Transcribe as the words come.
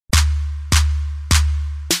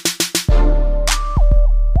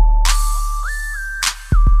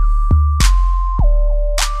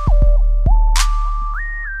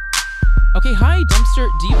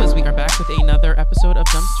Divas, we are back with another episode of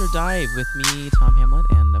Dumpster Dive with me, Tom Hamlet,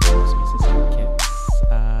 and of course my sister Kix.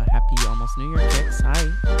 Happy almost New Year, Kix.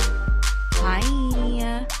 Hi. Hi.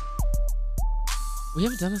 We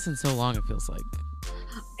haven't done this in so long, it feels like.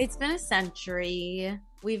 It's been a century.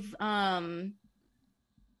 We've what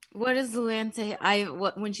does Luann say?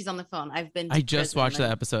 When she's on the phone, I just watched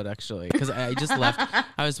that episode actually because I just left.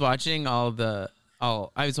 I was watching I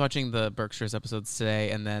was watching the Berkshires episodes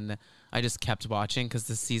today, and then I just kept watching because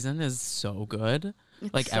this season is so good.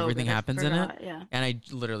 It's like so everything good. happens in it. Yeah. And I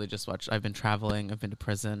literally just watched. I've been traveling. I've been to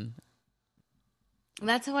prison.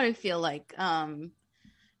 That's what I feel like.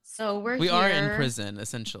 So we are in prison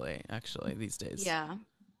essentially, actually, these days. Yeah.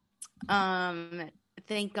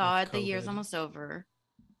 Thank God the year's almost over.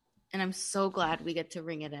 And I'm so glad we get to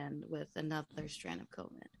ring it in with another strand of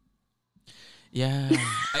COVID. Yeah.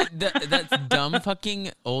 That dumb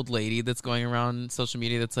fucking old lady that's going around social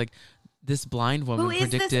media that's like, this blind woman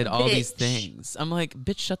predicted all these things. I'm like,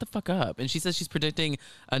 bitch, shut the fuck up. And she says she's predicting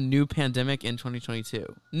a new pandemic in 2022.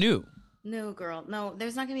 No, girl. No,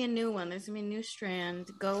 there's not going to be a new one. There's going to be a new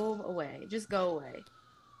strand. Go away. Just go away.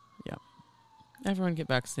 Yeah. Everyone get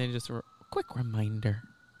vaccinated. Just a quick reminder.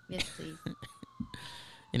 Yes, please.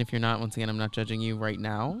 And if you're not, once again, I'm not judging you right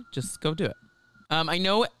now. Just go do it. I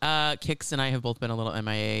know Kix and I have both been a little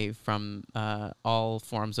MIA from all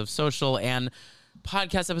forms of social, and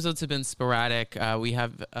podcast episodes have been sporadic. We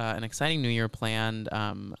have an exciting new year planned,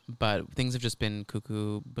 but things have just been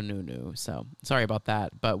cuckoo banunu. So sorry about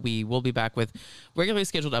that. But we will be back with regularly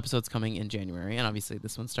scheduled episodes coming in January, and obviously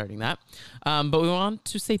this one's starting that. But we want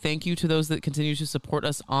to say thank you to those that continue to support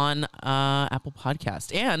us on Apple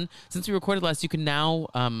Podcast. And since we recorded last, you can now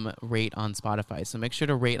rate on Spotify. So make sure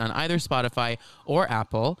to rate on either Spotify or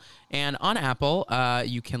Apple. And on Apple,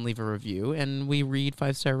 you can leave a review, and we read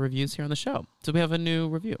 5-star reviews here on the show. So we have a new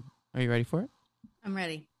review. Are you ready for it? I'm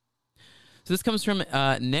ready. So this comes from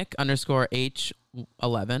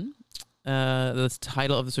Nick_H11. The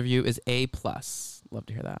title of this review is A+. Love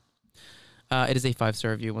to hear that. It is a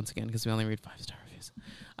 5-star review, once again, because we only read 5-star reviews.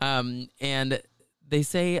 And they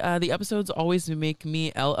say, the episodes always make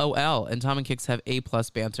me LOL, and Tom and Kix have A+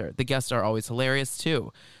 banter. The guests are always hilarious,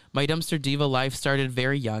 too. My Dumpster Diva life started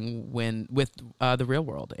very young with The Real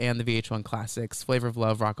World and the VH1 classics, Flavor of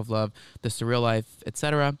Love, Rock of Love, The Surreal Life,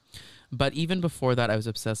 etc. But even before that, I was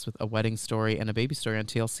obsessed with A Wedding Story and A Baby Story on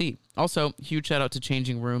TLC. Also, huge shout out to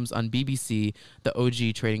Changing Rooms on BBC, the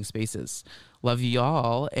OG Trading Spaces. Love you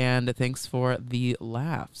all, and thanks for the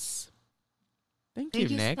laughs. Thank you,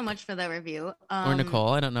 Nick. Thank you so much for that review. Or Nicole.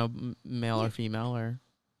 I don't know, male or female. Or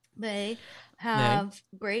They have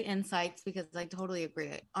great insights because I totally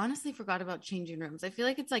agree. I honestly forgot about Changing Rooms. I feel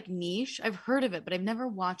like it's like niche. I've heard of it, but I've never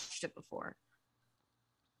watched it before.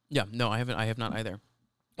 Yeah, no, I haven't. I have not either.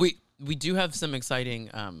 We do have some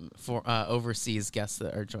exciting for overseas guests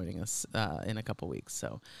that are joining us in a couple weeks,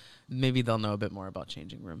 so maybe they'll know a bit more about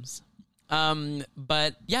Changing Rooms.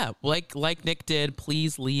 But yeah, like Nick did,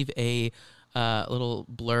 please leave a little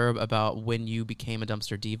blurb about when you became a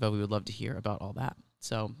dumpster diva. We would love to hear about all that.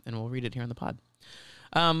 So, and we'll read it here on the pod.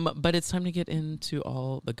 But it's time to get into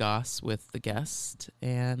all the goss with the guest,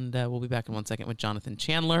 and we'll be back in 1 second with Jonathan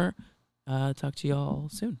Chandler. Talk to y'all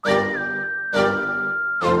soon.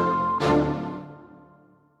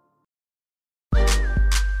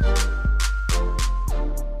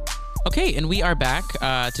 Okay, and we are back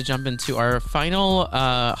to jump into our final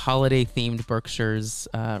holiday-themed Berkshires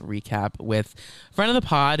recap with a friend of the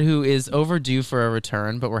pod who is overdue for a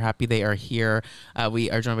return, but we're happy they are here.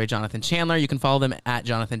 We are joined by Jonathan Chandler. You can follow them at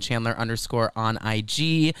JonathanChandler_ on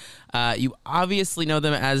IG. You obviously know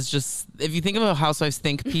them as just, if you think of a Housewives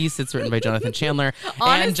think piece, it's written by Jonathan Chandler.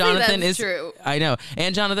 Honestly, and Jonathan that's is true. I know.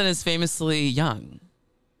 And Jonathan is famously young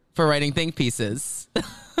for writing think pieces.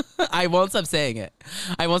 I won't stop saying it.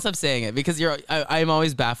 Because I'm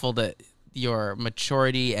always baffled at your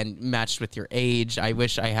maturity and matched with your age. I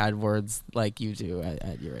wish I had words like you do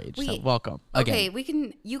at your age. So welcome again.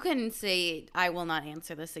 Okay, you can say I will not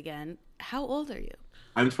answer this again. How old are you?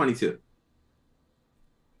 I'm 22.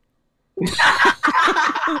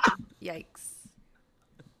 Yikes.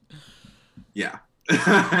 Yeah.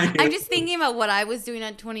 I'm just thinking about what I was doing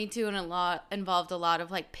at 22, and involved a lot of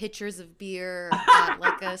like pitchers of beer at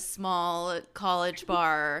like a small college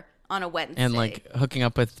bar on a Wednesday. And like hooking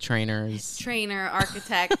up with trainers. Trainer,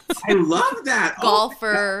 architect. I love that.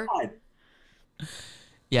 Golfer. Oh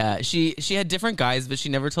yeah, she had different guys, but she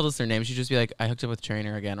never told us their names. She'd just be like, I hooked up with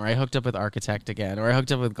trainer again, or I hooked up with architect again, or I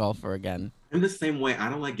hooked up with golfer again. I'm the same way. I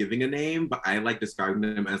don't like giving a name, but I like describing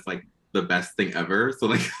them as like the best thing ever. So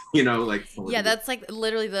like, you know, like yeah, that's like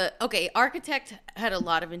literally architect had a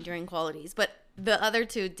lot of enduring qualities, but the other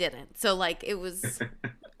two didn't. So like it was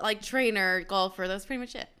like trainer, golfer. That's pretty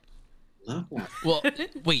much it. Love that. Well,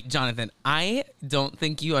 wait, Jonathan, I don't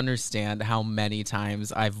think you understand how many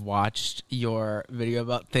times I've watched your video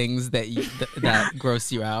about things that that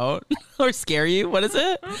gross you out or scare you. What is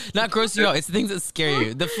it? Not gross you out. It's the things that scare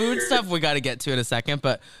you. The food stuff we got to get to in a second,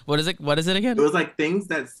 but what is it? What is it again? It was like things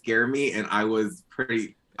that scare me, and I was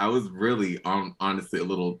really honestly a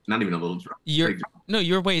little, not even a little drunk.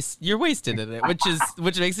 You're wasted in it,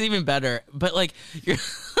 which makes it even better. But like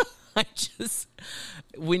I just,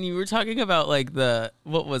 when you were talking about like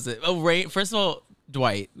what was it? Oh, right. First of all,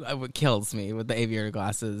 Dwight, what kills me with the aviator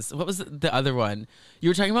glasses. What was the other one? You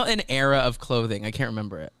were talking about an era of clothing. I can't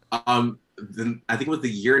remember it. I think it was the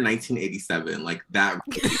year 1987. Like that.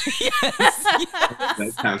 Yes.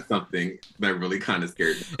 Let's have something that really kind of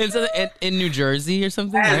scared me. And so in New Jersey or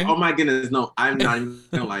something, right? Oh my goodness, no! I'm not even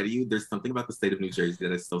gonna lie to you. There's something about the state of New Jersey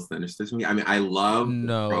that is so sinister to me. I mean, I love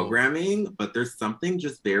programming, but there's something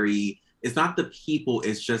just very. It's not the people.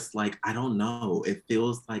 It's just like I don't know. It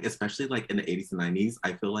feels like, especially like in the 80s and 90s,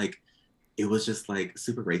 I feel like it was just like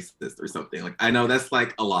super racist or something. Like I know that's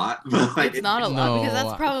like a lot, but like it's not a lot because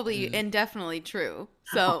that's probably indefinitely true.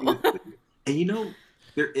 So, and you know,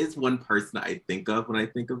 there is one person I think of when I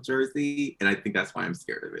think of Jersey, and I think that's why I'm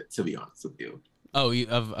scared of it. To be honest with you. Oh,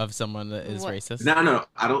 of someone that is racist? No,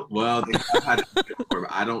 I don't. Well, I've had it before,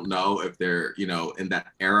 but I don't know if they're, in that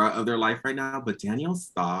era of their life right now. But Danielle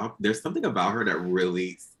Staub, there's something about her that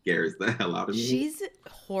really scares the hell out of me. She's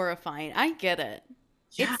horrifying. I get it.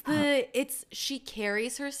 Yeah. She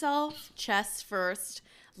carries herself chest first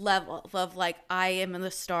level of like, I am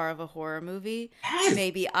the star of a horror movie. Yes.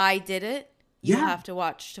 Maybe I did it. You have to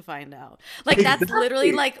watch to find out. Like that's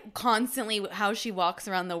literally like constantly how she walks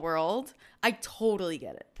around the world. I totally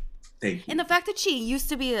get it. Thank you. And the fact that she used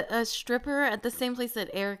to be a stripper at the same place that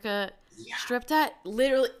Erica stripped at,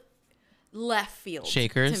 literally left field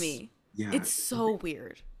Shakers to me. Yeah. It's so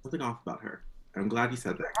weird. Something off about her. I'm glad you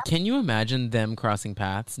said that. Can you imagine them crossing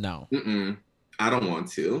paths? No. I don't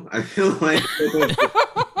want to. I feel like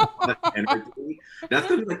energy. That's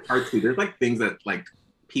gonna be like part two. There's like things that like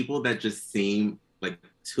people that just seem like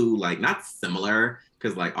too like not similar.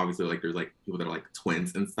 Because like obviously like there's like people that are like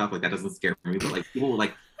twins and stuff like that doesn't scare me, but like people with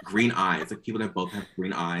like green eyes, like people that both have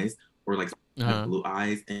green eyes or like have blue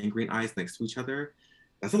eyes and green eyes next to each other,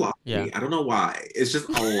 that's a lot. Yeah, I don't know why. It's just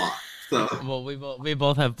a lot. So well, we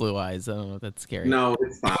both have blue eyes. I don't know if that's scary. No,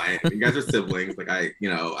 it's fine. You guys are siblings. Like I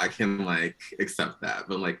can like accept that,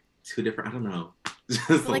 but like two different. I don't know.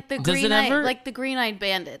 Just like the the green-eyed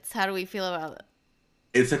bandits. How do we feel about it?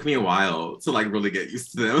 It took me a while to like really get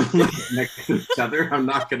used to them like, next to each other. I'm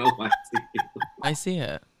not gonna lie to you. I see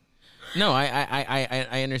it. No,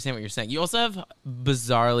 I understand what you're saying. You also have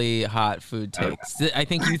bizarrely hot food takes. I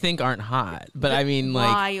think you think aren't hot, but I mean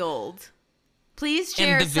like wild. Please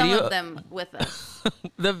share some of them with us.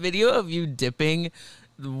 The video of you dipping.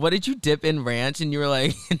 What did you dip in ranch? And you were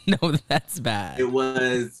like, no, that's bad. It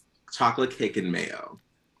was chocolate cake and mayo.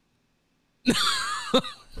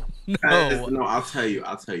 No, I'll tell you.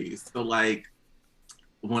 So like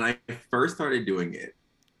when I first started doing it,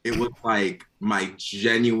 it was like my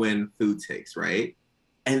genuine food takes, right?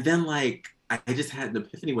 And then like I just had an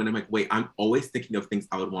epiphany when I'm like, wait, I'm always thinking of things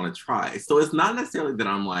I would want to try. So it's not necessarily that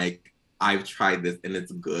I'm like, I've tried this and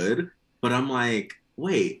it's good, but I'm like,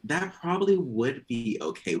 wait, that probably would be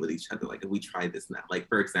okay with each other. Like if we tried this now, like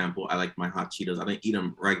for example, I like my hot Cheetos. I don't eat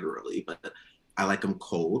them regularly, but I like them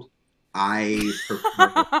cold. I prefer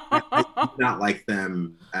I do not like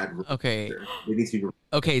them at okay.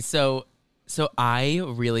 Okay, so I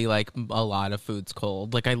really like a lot of foods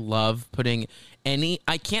cold. Like I love putting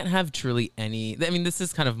I can't have truly any. I mean, this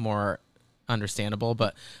is kind of more understandable,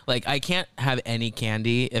 but like I can't have any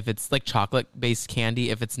candy if it's like chocolate based candy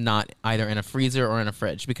if it's not either in a freezer or in a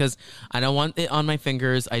fridge, because I don't want it on my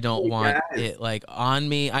fingers. I don't want it like on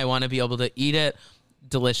me. I want to be able to eat it.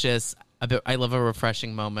 Delicious. I love a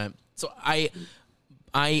refreshing moment. So I'm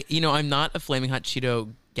not a flaming hot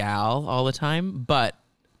Cheeto gal all the time, but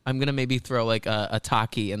I'm gonna maybe throw like a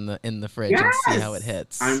Taki in the fridge and see how it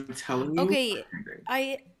hits. I'm telling you.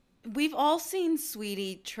 Okay, we've all seen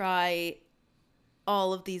Sweetie try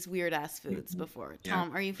all of these weird ass foods before.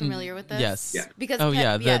 Tom, are you familiar with this? Yes. Yeah. Because the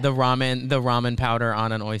ramen powder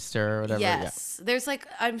on an oyster or whatever. Yes. Yeah. There's like,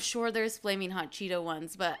 I'm sure there's flaming hot Cheeto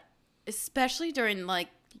ones, but especially during like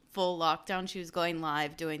full lockdown, she was going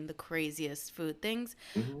live doing the craziest food things,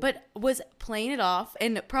 but was playing it off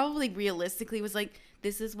and probably realistically was like,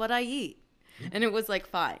 this is what I eat. And it was like,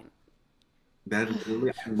 fine. That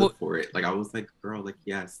literally, I looked for it. Like I was like, girl, like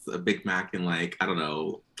yes, a Big Mac and like I don't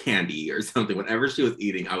know, candy or something. Whatever she was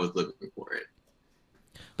eating, I was looking for it.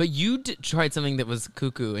 But you tried something that was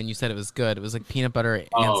cuckoo, and you said it was good. It was like peanut butter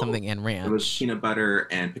and something and ranch. It was peanut butter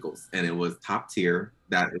and pickles, and it was top tier.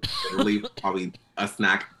 That is literally probably a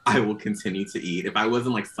snack I will continue to eat. If I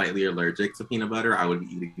wasn't like slightly allergic to peanut butter, I would be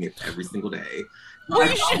eating it every single day. Well,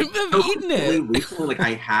 you shouldn't have eaten it. Recently, like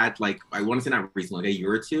I had like I want to say not recently, like a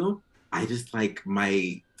year or two. I just like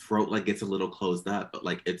my throat like gets a little closed up, but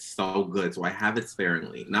like it's so good, so I have it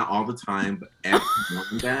sparingly. Not all the time, but every now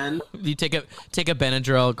and then. You take a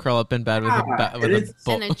Benadryl, curl up in bed with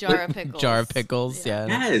and a jar of pickles. Jar of pickles, yeah.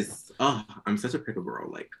 Yes. Oh, I'm such a pickle girl.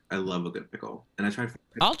 Like I love a good pickle, and I tried.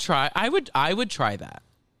 I'll try. I would try that.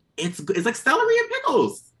 It's like celery and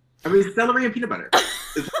pickles. I mean, celery and peanut butter.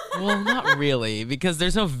 Well, not really, because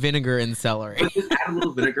there's no vinegar in celery. But just add a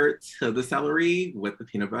little vinegar to the celery with the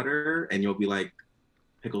peanut butter, and you'll be like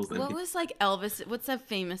pickles. And what was like Elvis? What's that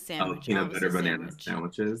famous sandwich? Oh, peanut butter banana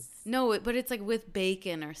sandwiches. No, but it's like with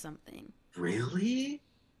bacon or something. Really?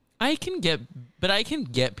 I can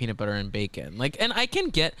get peanut butter and bacon. Like, and I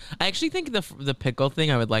actually think the pickle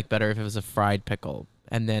thing I would like better if it was a fried pickle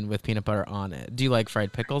and then with peanut butter on it. Do you like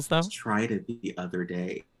fried pickles though? I tried it the other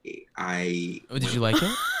day. Did you like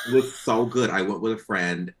it? It was so good. I went with a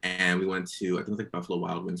friend and we went to, I think it was like Buffalo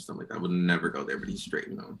Wild Wings or something like that. I would never go there, but he's straight.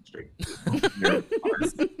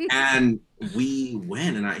 And we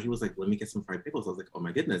went and he was like, let me get some fried pickles. I was like, oh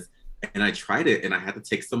my goodness. And I tried it and I had to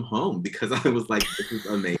take some home because I was like, this is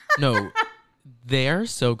amazing. No, they're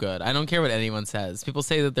so good. I don't care what anyone says. People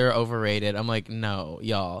say that they're overrated. I'm like, no,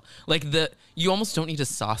 y'all. Like you almost don't need a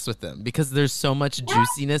sauce with them because there's so much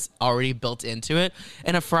juiciness already built into it,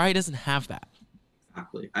 and a fry doesn't have that.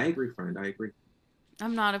 Exactly. I agree, friend. I agree.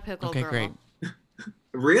 I'm not a pickle girl. Okay, great.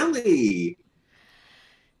 Really?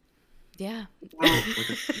 Yeah. People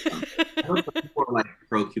are like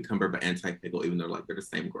pro cucumber but anti pickle, even though like they're the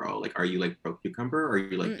same girl. Like, are you like pro cucumber or are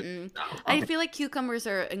you like? No. Okay. I feel like cucumbers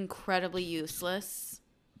are incredibly useless.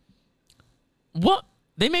 What?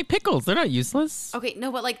 They make pickles. They're not useless. Okay,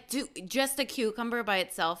 no, but like, just a cucumber by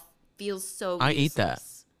itself feels so. I eat that.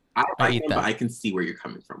 I eat that. But I can see where you're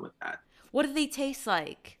coming from with that. What do they taste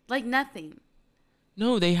like? Like nothing.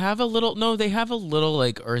 No, they have a little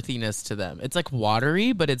like earthiness to them. It's like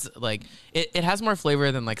watery, but it's like it has more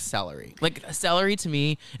flavor than like celery. Like celery to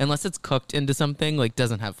me, unless it's cooked into something, like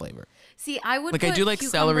doesn't have flavor. See, I would like put I do like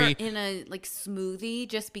celery in a like smoothie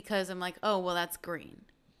just because I'm like, oh well, that's green,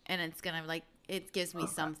 and it's gonna like it gives me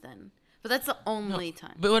something. But that's the only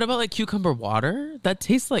time. But what about like cucumber water? That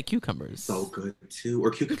tastes like cucumbers. So good too. Or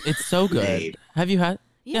cucumber. It's so good. Have you had?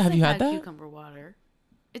 Yes, yeah, have you had that? Cucumber water.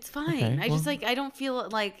 It's fine. Okay, just like I don't feel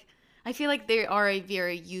like I feel like they are a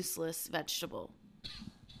very useless vegetable.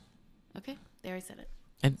 Okay, there I said it.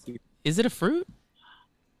 And is it a fruit?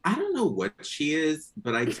 I don't know what she is,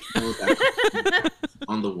 but I know that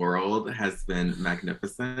on the world has been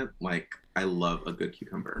magnificent. Like I love a good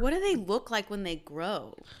cucumber. What do they look like when they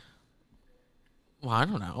grow? Well, I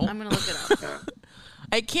don't know. I'm gonna look it up. Yeah.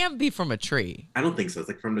 It can't be from a tree. I don't think so. It's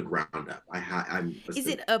like from the ground up. Is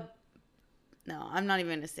it a? No, I'm not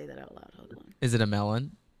even gonna say that out loud. Hold on. Is it a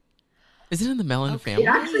melon? Is it in the melon family? It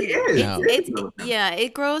actually is. No.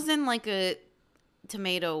 It grows in like a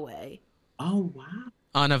tomato way. Oh wow!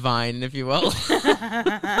 On a vine, if you will.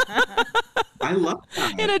 I love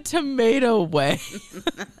that. In a tomato way.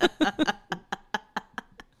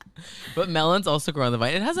 But melons also grow on the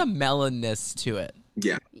vine. It has a melonness to it.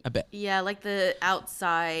 Yeah. A bit. Yeah, like the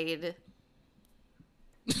outside.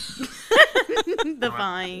 The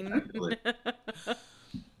vine.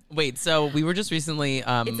 Wait, so we were just recently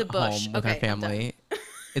it's a bush. home with our family.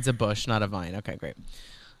 It's a bush, not a vine. Okay, great.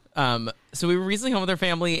 So we were recently home with our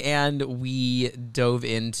family and we dove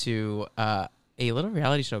into a little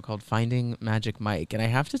reality show called Finding Magic Mike. And I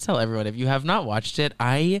have to tell everyone, if you have not watched it,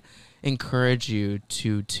 I encourage you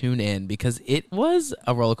to tune in because it was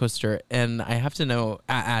a roller coaster. And I have to know,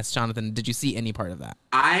 ask Jonathan, did you see any part of that?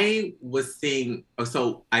 I was seeing,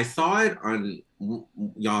 so I saw it on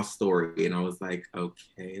y'all's story and I was like,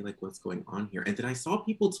 okay, like what's going on here? And then I saw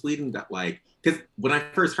people tweeting that like, because when I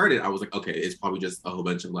first heard it, I was like, okay, it's probably just a whole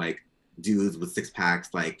bunch of like dudes with six packs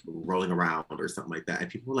like rolling around or something like that. And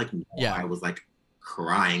people were like, no. Yeah. I was like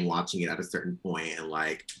crying watching it at a certain point and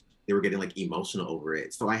like they were getting like emotional over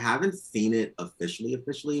it. So I haven't seen it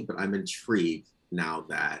officially, but I'm intrigued now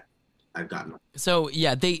that I've gotten. So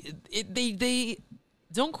yeah, they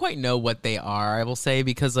don't quite know what they are, I will say,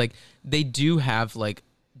 because like they do have like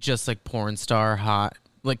just like porn star hot,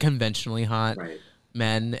 like conventionally hot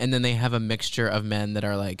men, and then they have a mixture of men that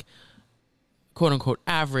are like quote unquote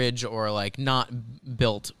average or like not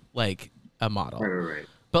built like a model. Right.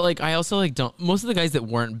 But like I also like don't, most of the guys that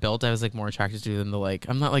weren't built I was like more attracted to than the like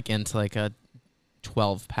I'm not like into like a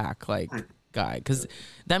 12-pack like guy, because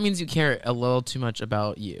that means you care a little too much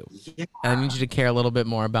about you. Yeah. And I need you to care a little bit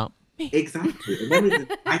more about me. Exactly. And that means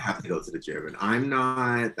I have to go to the gym, and I'm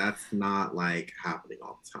not. That's not like happening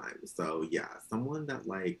all the time. So yeah, someone that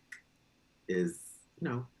like is, you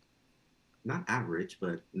know, not average,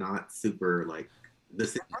 but not super like the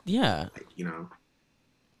same. Yeah. Like, you know,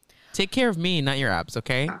 take care of me, not your abs,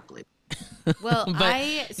 okay? exactly. Well,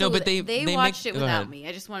 but they watched it go without ahead. me.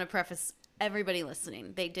 I just want to preface everybody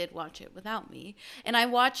listening. They did watch it without me. And I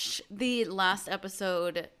watched the last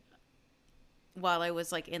episode while I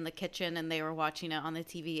was like in the kitchen and they were watching it on the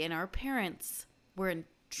TV, and our parents were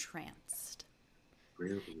entranced.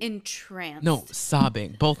 Really? Entranced. No,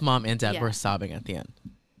 sobbing. Both mom and dad Yeah. were sobbing at the end.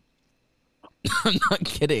 I'm not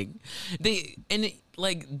kidding.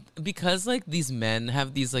 Like because like these men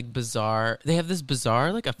have these like bizarre, they have this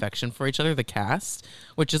bizarre like affection for each other, the cast,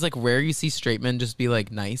 which is like rare. You see straight men just be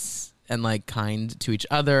like nice and like kind to each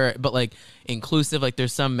other, but like inclusive. Like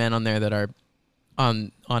there's some men on there that are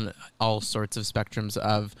on all sorts of spectrums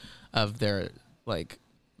of their like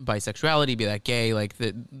bisexuality, be that gay. Like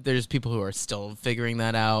there's people who are still figuring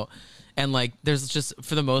that out. And like there's just,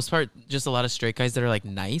 for the most part, just a lot of straight guys that are like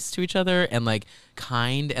nice to each other and like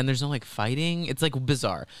kind, and there's no like fighting. It's like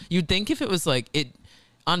bizarre. You'd think if it was like it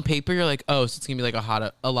on paper, you're like, oh, so it's gonna be like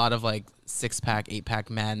a lot of like 6-pack, 8-pack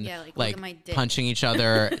men, Yeah, like, look at my dick. punching each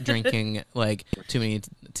other, drinking like too many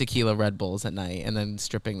tequila Red Bulls at night, and then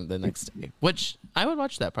stripping the next day. Which I would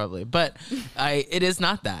watch that probably, but it is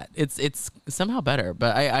not that. It's somehow better.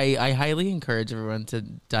 But I highly encourage everyone to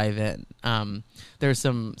dive in. There's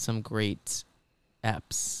some great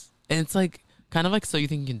eps, and it's like kind of like So You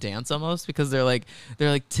Think You Can Dance almost, because they're like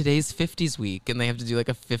today's 50s week, and they have to do like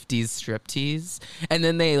a 50s striptease, and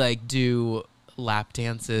then they like do lap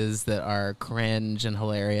dances that are cringe and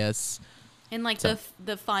hilarious. And like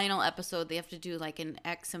the final episode, they have to do like an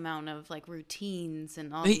X amount of like routines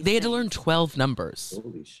and all. They these had to learn things. 12 numbers.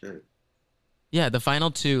 Holy shit. Yeah, the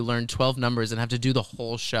final two learn 12 numbers and have to do the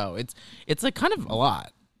whole show. It's like kind of a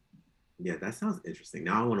lot. Yeah, that sounds interesting.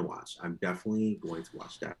 Now I want to watch. I'm definitely going to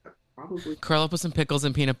watch that. Probably. Curl up with some pickles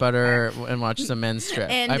and peanut butter and watch some men strip.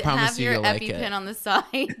 And I promise have you, your you'll like EpiPen it. on the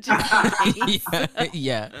side. Just in case.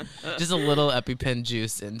 yeah, just a little EpiPen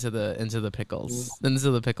juice into the pickles, into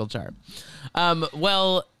the pickle jar.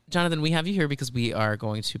 Well, Jonathan, we have you here because we are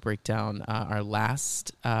going to break down our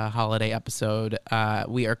last holiday episode.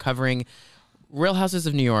 We are covering Real Houses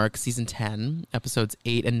of New York, season 10, episodes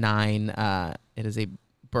 8 and 9. It is a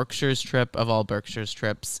Berkshire's trip of all Berkshire's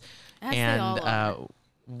trips, As they all are.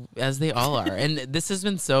 As they all are. And this has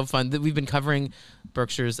been so fun. We've been covering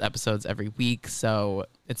Berkshire's episodes every week, so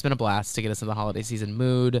it's been a blast to get us in the holiday season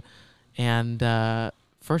mood. And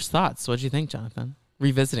first thoughts, what did you think, Jonathan,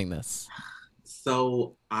 revisiting this?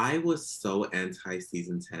 So I was so anti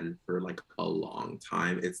season 10 for like a long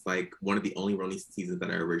time. It's like one of the only Roni seasons that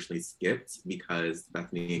I originally skipped because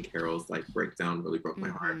Bethany and Carol's like breakdown really broke my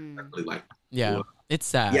heart. I really like, Yeah, it's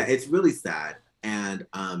sad. yeah, it's really sad. And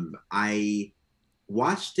I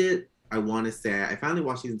watched it, I want to say, I finally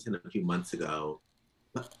watched season 10 a few months ago,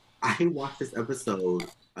 but I watched this episode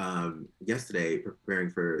yesterday preparing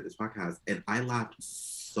for this podcast, and I laughed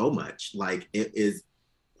so much. Like, it is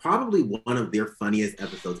probably one of their funniest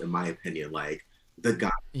episodes, in my opinion. Like, the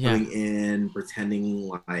guy coming in, pretending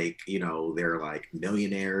like, you know, they're like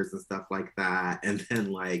millionaires and stuff like that. And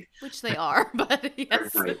then like, Which they are, but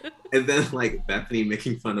yes. right. And then like Bethany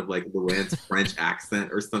making fun of like Luann's French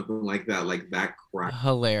accent or something like that. Like that cracked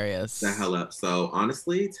Hilarious. the hell up. So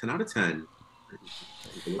honestly, 10 out of 10.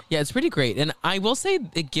 Yeah, it's pretty great, and I will say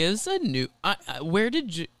it gives a new.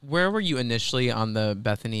 Where were you initially on the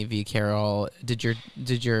Bethany v. Carol? Did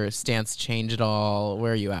your stance change at all?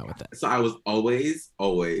 Where are you at with it? So I was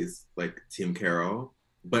always like Team Carol,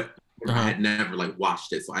 but I had never like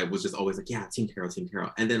watched it. So I was just always like, yeah, Team Carol, Team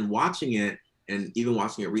Carol. And then watching it, and even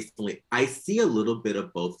watching it recently, I see a little bit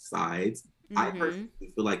of both sides. I personally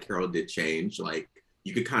feel like Carol did change. Like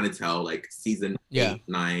you could kind of tell, like season 8,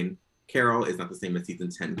 9. Carol is not the same as season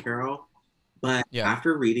 10 Carol, but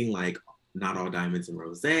after reading like Not All Diamonds and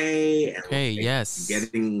Rose and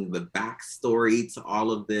getting the backstory to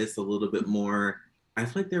all of this a little bit more, I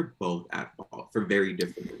feel like they're both at fault for very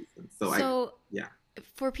different reasons. So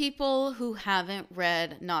for people who haven't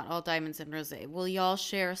read Not All Diamonds and Rose, will y'all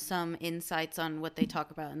share some insights on what they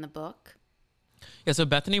talk about in the book? Yeah, so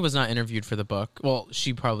Bethany was not interviewed for the book. Well,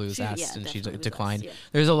 she probably was asked and she declined. Asked,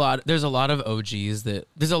 There's a lot of OGs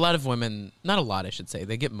there's a lot of women, not a lot I should say,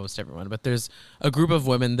 they get most everyone, but there's a group of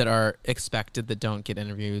women that are expected that don't get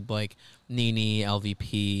interviewed, like Nene,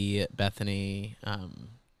 LVP, Bethany.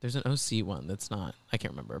 There's an OC one that's not, I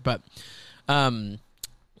can't remember, but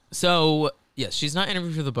So yes, she's not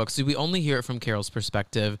interviewed for the book, so we only hear it from Carol's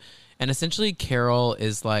perspective, and essentially Carol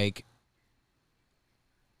is like,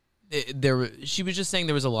 she was just saying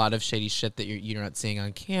there was a lot of shady shit that you're not seeing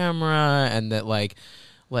on camera, and that like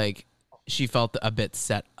she felt a bit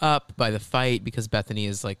set up by the fight because Bethany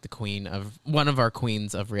is like one of our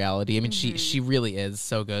queens of reality. I mean, she really is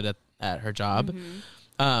so good at her job.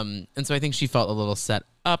 And so I think she felt a little set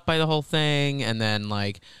up by the whole thing, and then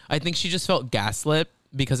like I think she just felt gaslit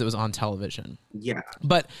because it was on television. Yeah.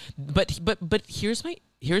 But here's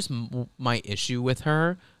my issue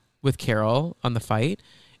with Carol on the fight.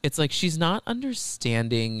 It's like she's not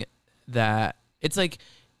understanding that it's like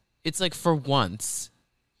for once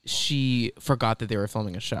she forgot that they were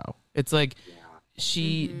filming a show. It's like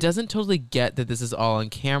she doesn't totally get that this is all on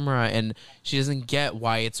camera, and she doesn't get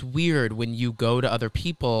why it's weird when you go to other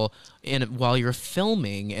people and while you're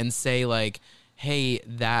filming and say like, hey,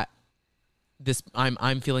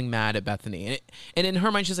 I'm feeling mad at Bethany. And in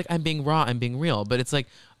her mind, she's like, I'm being raw, I'm being real. But it's like,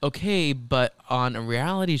 okay, but on a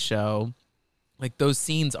reality show, like those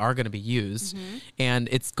scenes are going to be used, and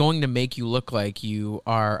it's going to make you look like you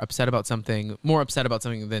are more upset about something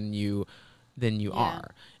than you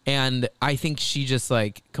are. And I think she just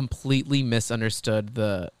like completely misunderstood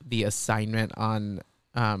the assignment on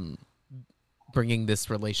bringing this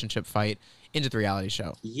relationship fight into the reality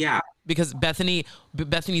show. Yeah. Because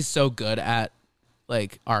Bethany's so good at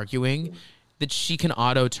like arguing that she can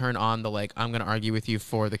auto turn on the like, I'm going to argue with you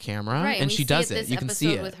for the camera. Right, and she does it. You can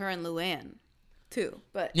see it with her and Luann too.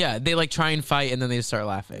 But yeah, they like try and fight and then they just start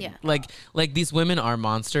laughing. Yeah. Like these women are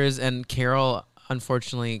monsters, and Carol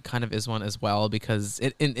unfortunately kind of is one as well, because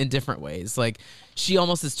in different ways. Like she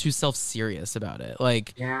almost is too self-serious about it.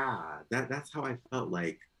 Like that's how I felt.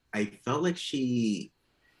 Like I felt like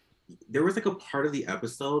there was like a part of the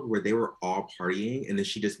episode where they were all partying and then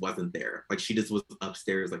she just wasn't there. Like she just was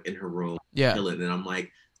upstairs, like in her room, chilling. And I'm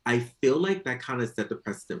like, I feel like that kind of set the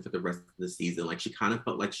precedent for the rest of the season. Like she kind of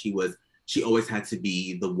felt like she always had to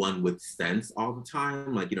be the one with sense all the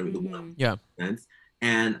time. Like, the one with sense.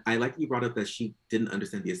 And I like you brought up that she didn't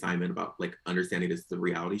understand the assignment about like understanding this is a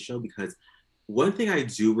reality show, because one thing I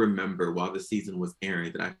do remember while the season was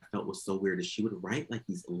airing that I felt was so weird is she would write like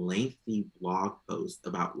these lengthy blog posts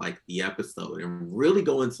about like the episode and really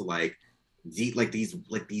go into like deep, like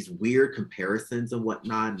these weird comparisons and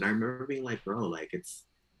whatnot. And I remember being like, bro, like it's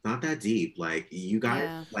not that deep. Like you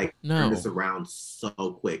guys turn this around so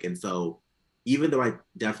quick. And so even though I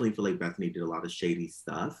definitely feel like Bethany did a lot of shady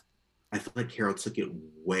stuff, I feel like Carol took it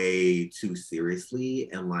way too seriously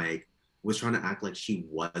and like was trying to act like she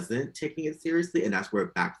wasn't taking it seriously, and that's where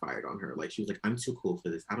it backfired on her. Like she was like, I'm too cool for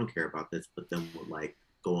this, I don't care about this, but then would like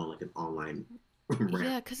go on like an online rant.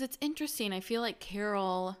 Yeah, because it's interesting. I feel like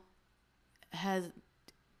Carol has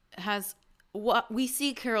what we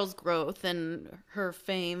see Carol's growth and her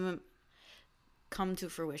fame come to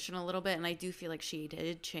fruition a little bit, and I do feel like she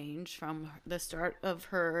did change from the start of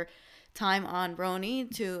her time on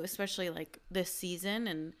Brony to especially like this season.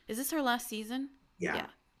 And is this her last season? Yeah.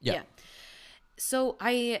 So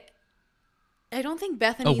I don't think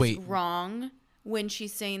Bethany's wrong when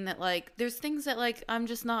she's saying that like there's things that like I'm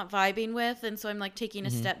just not vibing with, and so I'm like taking a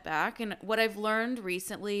step back. And what I've learned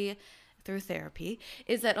recently through therapy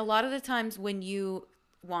is that a lot of the times when you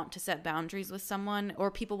want to set boundaries with someone,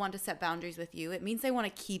 or people want to set boundaries with you, it means they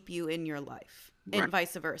want to keep you in your life. And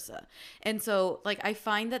vice versa. And so like I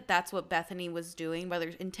find that that's what Bethany was doing, whether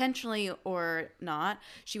intentionally or not.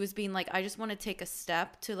 She was being like, I just want to take a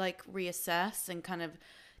step to like reassess and kind of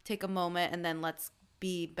take a moment, and then let's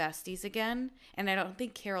be besties again. And I don't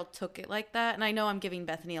think Carol took it like that. And I know I'm giving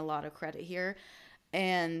Bethany a lot of credit here,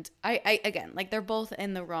 and I again, like they're both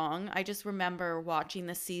in the wrong. I just remember watching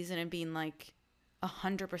this season and being like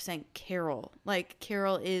 100% Carol. Like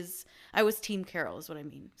I was team Carol is what I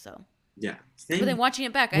mean. So yeah. But then watching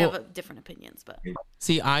it back, I have different opinions. But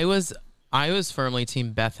see, I was firmly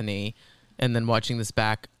team Bethany, and then watching this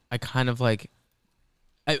back, I kind of like,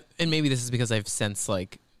 and maybe this is because I've since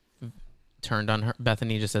like turned on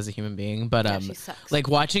Bethany just as a human being. But she sucks. like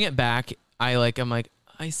watching it back, I'm like,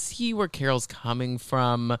 I see where Carol's coming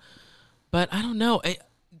from, but I don't know.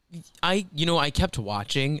 I kept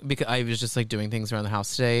watching because I was just like doing things around the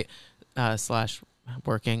house today, /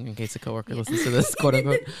 working in case a coworker listens to this, quote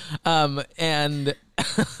unquote. And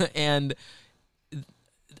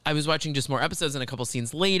I was watching just more episodes, and a couple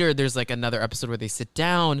scenes later, there's like another episode where they sit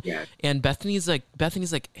down, and Bethany's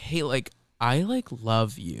like, hey, like I like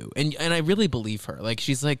love you, and I really believe her. Like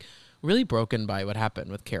she's like really broken by what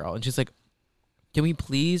happened with Carol, and she's like, can we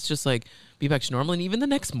please just like be back to normal? And even the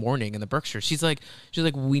next morning in the Berkshire, she's like,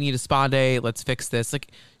 we need a spa day. Let's fix this.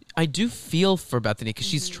 Like I do feel for Bethany because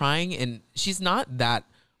she's trying, and she's not that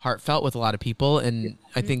heartfelt with a lot of people, and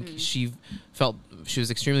I think she felt she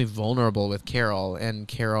was extremely vulnerable with Carol, and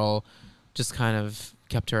Carol just kind of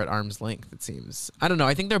kept her at arm's length, it seems. I don't know.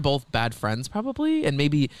 I think they're both bad friends probably, and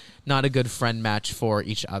maybe not a good friend match for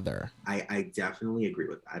each other. I definitely agree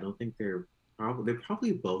with that. I don't think they're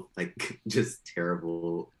probably both like just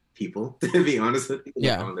terrible people, to be honest with you,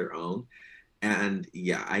 like, on their own. And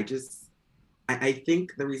yeah, I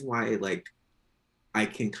think the reason why like I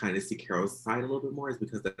can kind of see Carol's side a little bit more is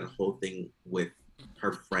because that whole thing with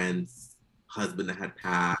her friend's husband that had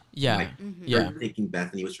passed. Yeah. Like, thinking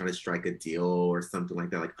Bethany was trying to strike a deal or something like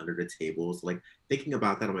that, like under the table. So like thinking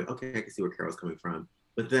about that, I'm like, okay, I can see where Carol's coming from.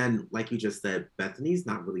 But then, like you just said, Bethany's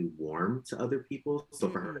not really warm to other people. So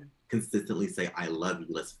for her to consistently say, I love you,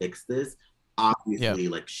 let's fix this, obviously,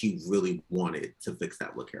 like she really wanted to fix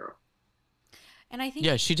that with Carol. And I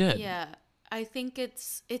think she did. Yeah. I think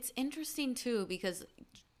it's interesting too, because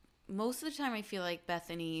most of the time I feel like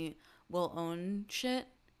Bethany will own shit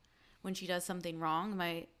when she does something wrong. Am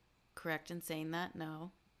I correct in saying that?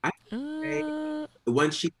 No.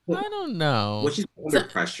 When she, I don't know. When she's under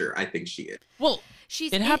pressure, I think she is. Well,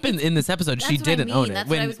 it happened in this episode. She didn't own it. That's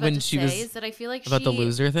when what I was about to she say, was is that I feel like about the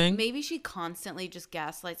loser thing. Maybe she constantly just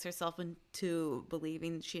gaslights herself into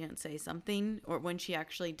believing she didn't say something, or when she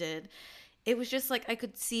actually did. It was just like I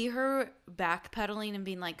could see her backpedaling and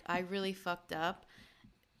being like, I really fucked up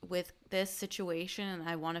with this situation and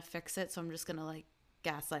I want to fix it. So I'm just going to like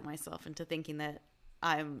gaslight myself into thinking that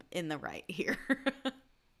I'm in the right here.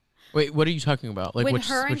 Wait, what are you talking about? Like when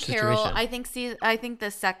her and Carol, situation? I think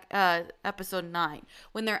the episode 9,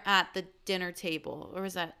 when they're at the dinner table, or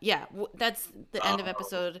is that, that's the end of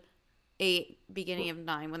episode 8, beginning of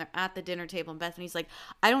 9, when they're at the dinner table and Bethany's like,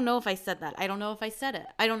 I don't know if I said that. I don't know if I said it.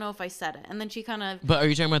 I don't know if I said it. And then she kind of... But are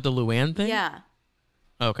you talking about the Luann thing? Yeah.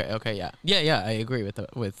 Okay, yeah. Yeah, I agree with that.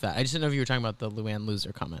 I just didn't know if you were talking about the Luann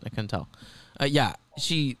loser comment. I couldn't tell.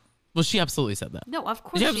 She absolutely said that. No, of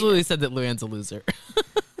course she absolutely said that Luann's a loser.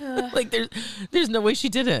 Like, there's no way she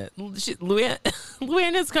didn't.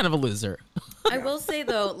 Luann is kind of a loser. I will say,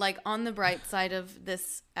 though, like, on the bright side of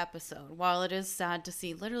this episode, while it is sad to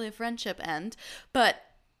see literally a friendship end, but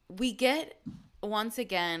we get, once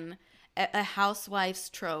again, a housewife's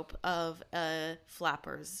trope of a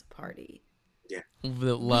flappers party. Yeah.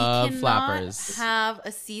 Love flappers. We cannot have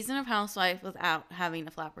a season of Housewife without having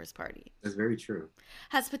a flappers party. That's very true.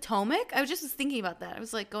 Has Potomac? I was just thinking about that. I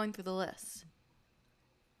was, like, going through the list.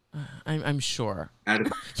 I'm sure.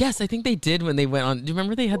 Yes, I think they did when they went on. Do you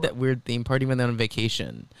remember they had that weird theme party when they went on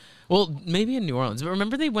vacation? Well, maybe in New Orleans. But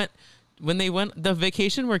remember when they went the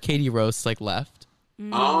vacation where Katie Roast like left?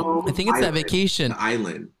 Oh, I think it's that vacation. The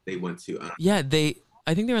island they went to. I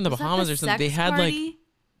think they were in the Bahamas or something. They had party?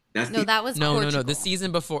 That was no. Portugal. The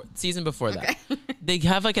season before that, they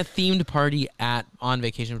have like a themed party on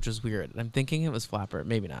vacation, which was weird. I'm thinking it was Flapper,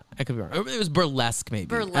 maybe not. I could be wrong. It was burlesque, maybe.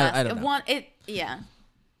 Burlesque. I don't know.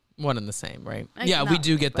 One and the same, right? We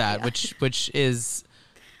do get that, which is,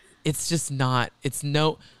 it's just not. It's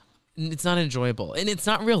not enjoyable, and it's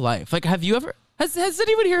not real life. Like, have you ever? Has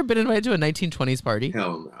anyone here been invited to a 1920s party?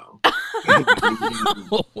 Hell no.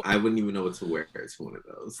 I wouldn't even know what to wear to one of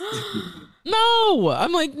those. No,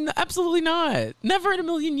 I'm like, absolutely not. Never in a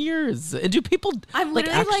million years. Do people I'm like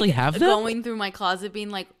actually have them? Going through my closet,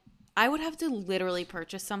 being like, I would have to literally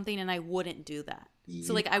purchase something, and I wouldn't do that. Yeah.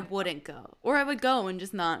 So like, I wouldn't go, or I would go and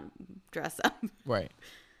just not dress up. Right.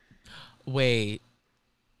 Wait.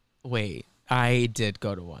 I did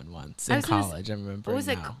go to one once in college. I remember. What was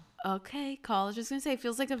it? Okay, college. I was gonna say, it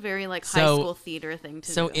feels like a very like high school theater thing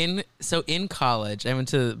to do. In college, I went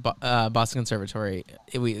to Boston Conservatory.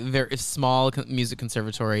 Very small music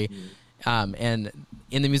conservatory, and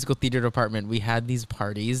in the musical theater department, we had these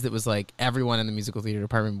parties that was like everyone in the musical theater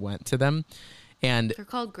department went to them, and they're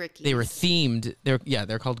called Grickies. They were themed.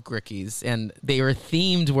 They're called Grickies, and they were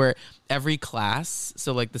themed where every class,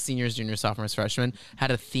 so like the seniors, juniors, sophomores, freshmen,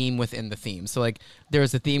 had a theme within the theme. So like there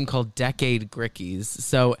was a theme called Decade Grickies.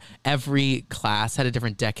 So every class had a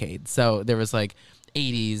different decade. So there was like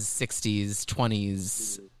 80s, 60s,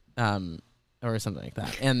 20s, or something like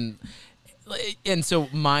that. And so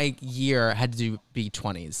my year had to be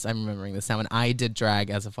 20s. I'm remembering this now, and I did drag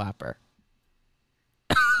as a flapper.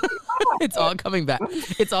 It's all coming back.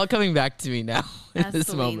 It's all coming back to me now in as this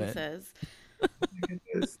Celine moment. Says.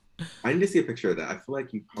 I need to see a picture of that. I feel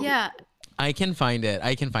like you probably... Yeah. I can find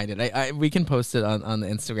it. We can post it on the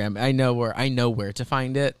Instagram. I know where to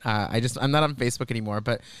find it. I'm not on Facebook anymore,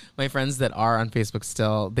 but my friends that are on Facebook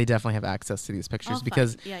still, they definitely have access to these pictures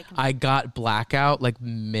because I got blackout like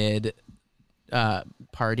mid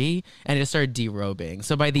party, and I just started derobing.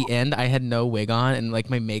 So by the end, I had no wig on, and like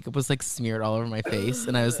my makeup was like smeared all over my face,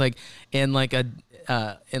 and I was like in like a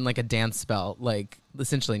dance belt, like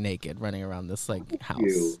essentially naked, running around this like house.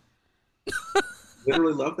 You.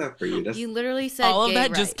 Literally love that for you. You literally said all of that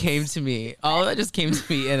rights. just came to me. All of that just came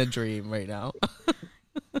to me in a dream right now.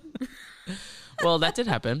 Well, that did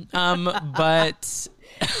happen. But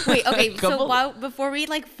wait, okay. So before we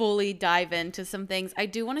like fully dive into some things, I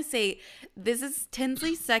do want to say this is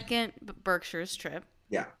Tinsley's second Berkshire's trip.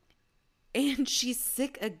 Yeah. And she's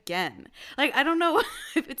sick again. Like, I don't know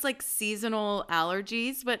if it's like seasonal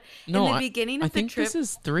allergies, but in the beginning of the trip, this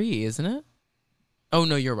is 3, isn't it? Oh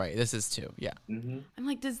no, you're right. This is 2. Yeah. Mm-hmm. I'm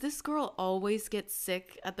like, does this girl always get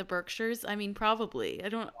sick at the Berkshires? I mean, probably. I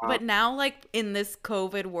don't. But now, like in this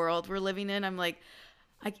COVID world we're living in, I'm like,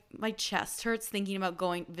 my chest hurts thinking about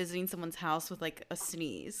visiting someone's house with like a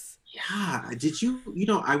sneeze. Yeah. Did you? You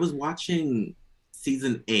know, I was watching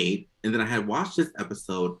season 8, and then I had watched this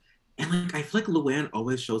episode, and like I feel like Luann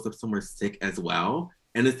always shows up somewhere sick as well.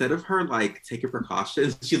 And instead of her like taking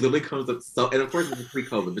precautions, she literally comes up and of course it's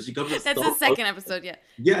pre-COVID, but she comes up. That's the second episode, yeah.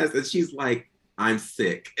 Yes, and she's like, "I'm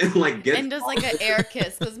sick," and like and does like an air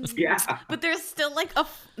kiss, yeah. But they're still like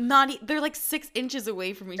they're like 6 inches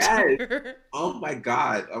away from each other. Oh my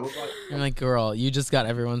god, I was like, I'm like, girl, you just got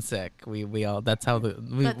everyone sick. We all. That's how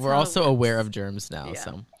we're also aware of germs now. Yeah.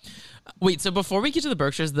 So. Wait, so before we get to the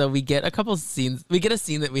Berkshires, though, we get a couple scenes. We get a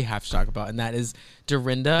scene that we have to talk about, and that is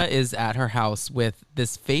Dorinda is at her house with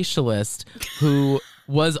this facialist who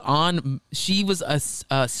was on. she was a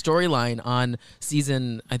storyline on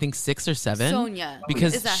season, I think 6 or 7. Sonia,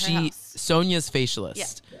 because is at her house. Sonia's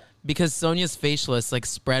facialist. Yeah. Because Sonia's facialist like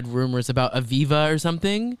spread rumors about Aviva or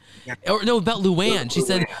something, or no, about Luann. She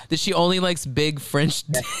said that she only likes big French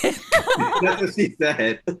dick. That's what she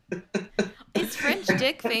said. Is French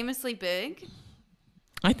dick famously big?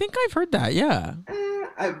 I think I've heard that. Yeah.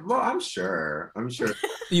 I'm sure.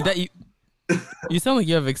 You sound like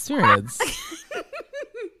you have experience.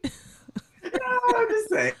 No, I'm just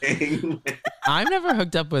saying. I've never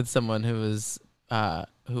hooked up with someone who was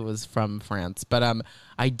from France, but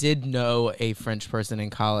I did know a French person in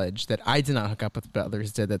college that I did not hook up with, but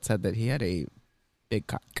others did, that said that he had a big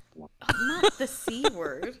cock. Not the C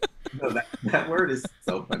word. No, that word is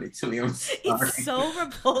so funny to me. I'm sorry. It's so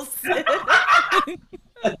repulsive.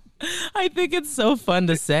 I think it's so fun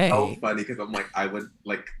to say. So funny because I'm like, I would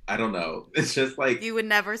like, I don't know. It's just like you would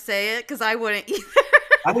never say it because I wouldn't either.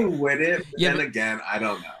 I wouldn't. But yeah, then again, I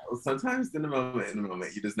don't know. Sometimes in the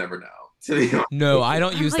moment, you just never know. No, I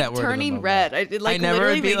don't use like that word. Turning red. It like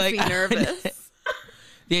literally makes me nervous.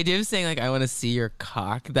 The idea of saying like I want to see your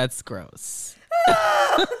cock, that's gross.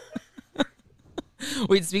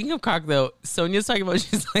 Wait, speaking of cock though, Sonia's talking about,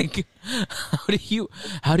 she's like,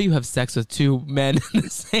 how do you have sex with 2 men in the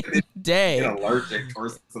same day? Get allergic or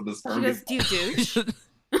to the sperm. She goes, do you douche?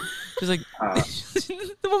 She's like,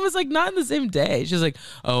 the one was like, not in the same day. She's like,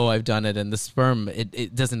 oh, I've done it, and the sperm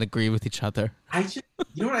it doesn't agree with each other.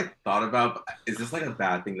 You know what I thought about? Is this like a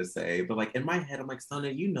bad thing to say? But like in my head, I'm like,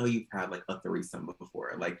 Sonia, you know you've had like a threesome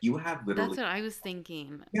before. Like you have literally. That's what I was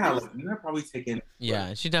thinking. Yeah, like you have probably taken.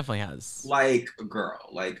 Yeah, she definitely has. Like, girl,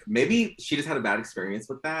 like maybe she just had a bad experience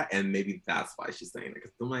with that, and maybe that's why she's saying it.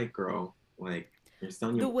 Because I'm like, girl, like.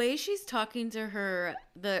 The way she's talking to her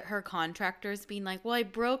contractors, being like, well, I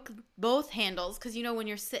broke both handles because, you know, when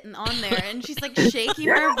you're sitting on there, and she's like shaking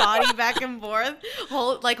her body back and forth,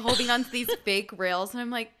 holding onto these fake rails. And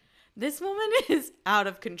I'm like, this woman is out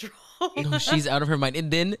of control. No, she's out of her mind.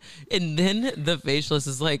 And then the facialist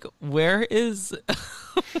is like, where is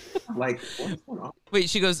like, what's going on? Wait,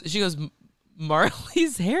 she goes,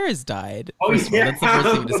 Marley's hair is dyed. Oh, yeah. That's the first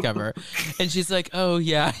thing we discover. And she's like, oh,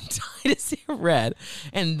 yeah, I dyed his hair red.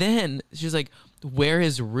 And then she's like, where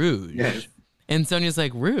is Rouge? Yes. And Sonia's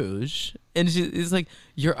like, Rouge? And she's like,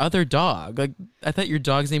 your other dog. Like, I thought your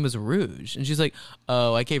dog's name was Rouge. And she's like,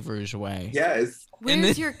 oh, I gave Rouge away. Yes.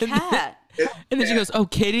 Where's your cat? And then she goes, oh,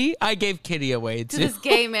 Kitty? I gave Kitty away, too. To this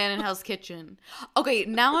gay man in Hell's Kitchen. Okay,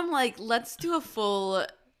 now I'm like, let's do a full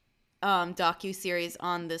docu-series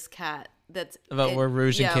on this cat. That's about where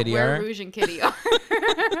Rouge and Kitty are. Where Rouge and Kitty are.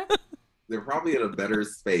 They're probably in a better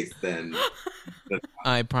space than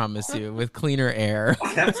I promise you, with cleaner air.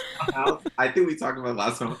 I think we talked about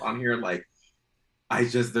last time on here. Like,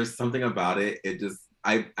 there's something about it. It just,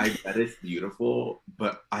 I bet it's beautiful,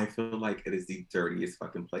 but I feel like it is the dirtiest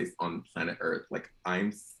fucking place on planet Earth. Like,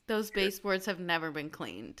 those baseboards have never been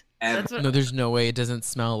cleaned. No, there's no way it doesn't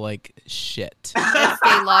smell like shit.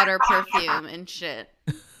 Estee Lauder perfume and shit.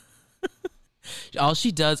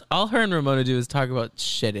 All her and Ramona do is talk about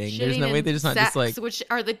shitting. There's no way they're just not sex, just like, which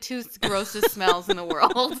are the two grossest smells in the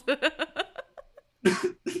world.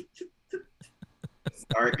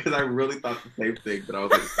 Sorry, because I really thought the same thing, but I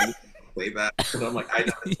was like, I say that. Because I'm like, I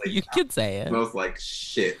know this you could say it. Smells like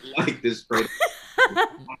shit, like this straight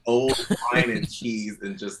old wine and cheese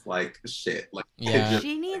and just like shit. Like, yeah,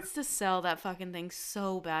 she needs to sell that fucking thing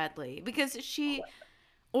so badly because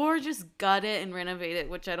or just gut it and renovate it,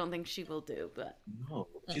 which I don't think she will do. But no,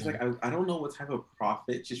 she's like, I don't know what type of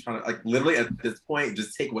profit she's trying to, like, literally at this point,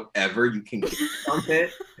 just take whatever you can get from it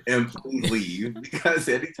and please leave, because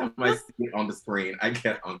anytime I see it on the screen, I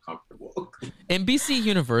get uncomfortable. NBC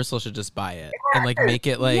Universal should just buy it and like make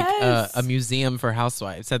it like a museum for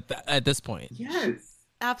housewives at this point. Yes,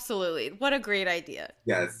 absolutely. What a great idea.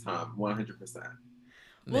 Yes, 100%.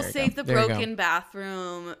 We'll save the broken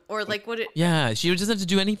bathroom or like what it. Yeah, she doesn't have to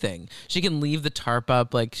do anything. She can leave the tarp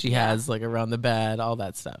up like she has like around the bed, all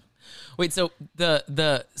that stuff. Wait, so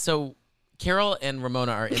so Carol and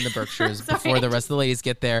Ramona are in the Berkshires before the rest of the ladies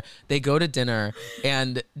get there. They go to dinner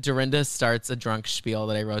and Dorinda starts a drunk spiel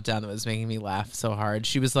that I wrote down that was making me laugh so hard.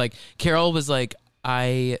 She was like, Carol was like,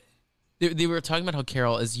 they were talking about how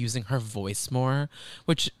Carol is using her voice more,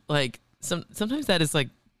 which like sometimes that is like,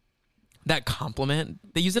 that compliment,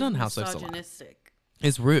 they use it on Housewives a lot.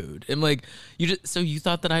 It's rude. I'm like, you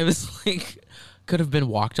thought that I was like, could have been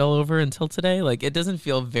walked all over until today? Like, it doesn't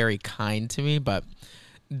feel very kind to me, but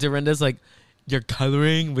Dorinda's like, you're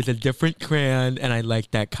coloring with a different crayon and I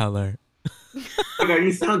like that color. Okay,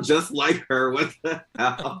 you sound just like her. What the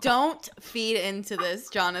hell? Don't feed into this,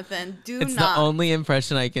 Jonathan. It's the only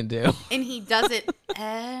impression I can do. And he does it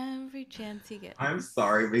every chance he gets. I'm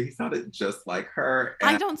sorry, but he sounded just like her.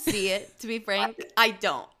 I don't see it, to be frank. I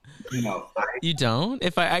don't. No. You don't?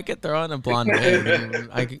 If I could throw on a blonde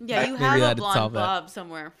wig, you have a blonde bob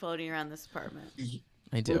somewhere floating around this apartment.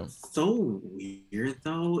 I do. What's so weird,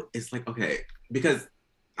 though, it's like, okay, because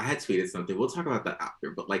I had tweeted something. We'll talk about that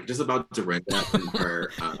after, but like just about Dorinda and her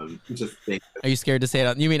just think. Are you scared to say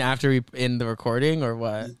it? You mean after we in the recording or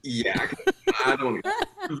what? Yeah, I don't.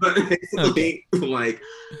 But basically, like,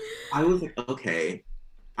 I was like, okay,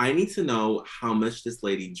 I need to know how much this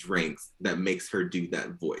lady drinks that makes her do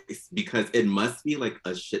that voice, because it must be like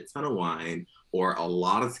a shit ton of wine or a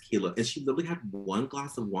lot of tequila, and she literally had one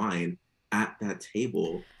glass of wine at that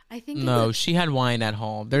table. I think she had wine at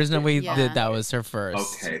home. There's no way that was her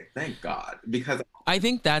first. Okay, thank God, because I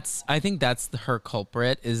think that's her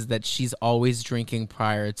culprit, is that she's always drinking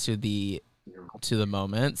prior to the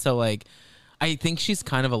moment. So like, I think she's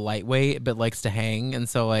kind of a lightweight but likes to hang, and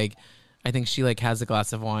so like, I think she like has a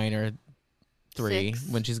glass of wine or 3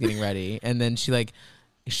 when she's getting ready, and then she like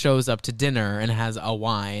shows up to dinner and has a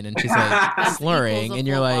wine, and she's like slurring, and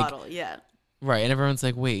you're like, bottle. Yeah. Right, and everyone's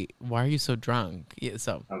like, "Wait, why are you so drunk?" Yeah,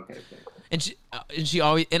 so, okay. And she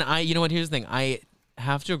always, and you know what? Here's the thing. I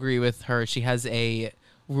have to agree with her. She has a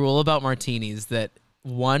rule about martinis that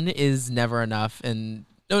 1 is never enough, and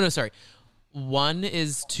one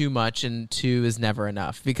is too much, and 2 is never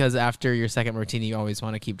enough. Because after your second martini, you always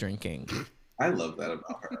want to keep drinking. I love that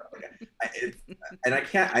about her. And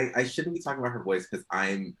I shouldn't be talking about her voice because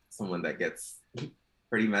I'm someone that gets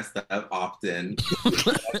pretty messed up often. I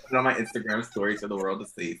put on my Instagram stories for the world to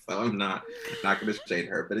see, so I'm not gonna shade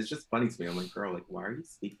her, but it's just funny to me. I'm like, girl, like, why are you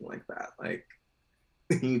speaking like that? Like,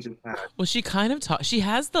 you just have. Well, she kind of she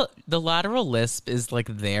has the lateral lisp is like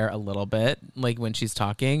there a little bit, like when she's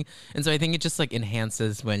talking, and so I think it just like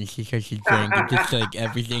enhances when she says she's drunk. It's just like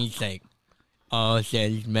everything's like, oh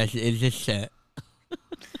shit, it's just shit.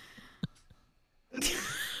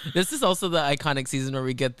 This is also the iconic season where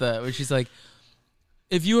we get where she's like,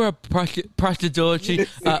 if you were a prostitute,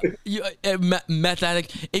 meth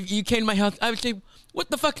addict, if you came to my house, I would say, what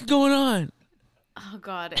the fuck is going on? Oh,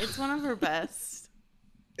 God. It's one of her best.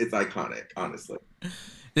 It's iconic, honestly.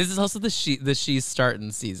 This is also the She's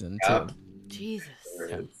Starting season, too. Jesus.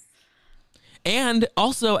 Yeah. And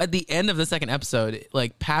also, at the end of the second episode,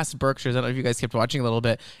 like past Berkshires, I don't know if you guys kept watching a little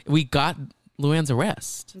bit, we got Luann's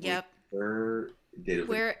arrest. Yep.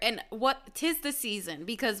 Tis the season,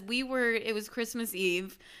 because it was Christmas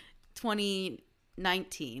Eve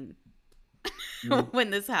 2019 when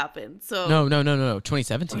this happened. So no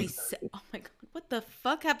 2017. Oh my God, what the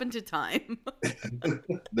fuck happened to time?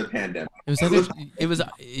 The pandemic. It was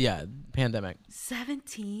pandemic.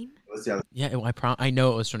 17. Yeah, I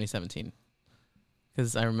know it was 2017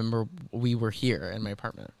 because I remember we were here in our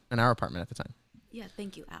apartment at the time. Yeah,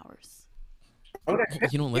 thank you. Ours. Okay.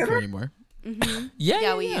 You don't live here anymore. Mm-hmm.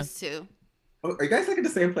 Yeah, we used to. Oh, are you guys like in the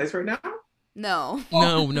same place right now? No.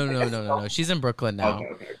 No. She's in Brooklyn now.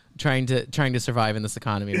 Okay. trying to survive in this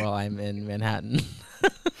economy while I'm in Manhattan.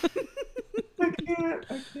 I can't.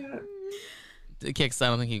 Kix, I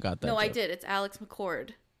don't think you got that. No, joke. I did. It's Alex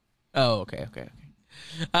McCord. Oh, okay.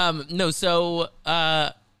 No, so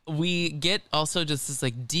we get also just this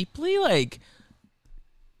like deeply like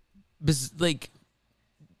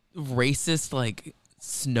racist like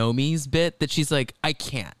Snowmies bit that she's like, I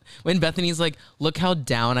can't. When Bethany's like, look how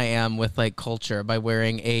down I am with like culture by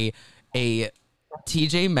wearing a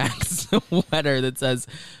TJ Maxx sweater that says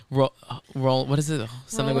roll what is it?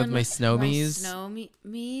 Something with my Snowmies.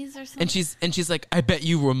 Snowmies or something. And she's like, I bet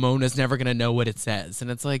you Ramona's never gonna know what it says. And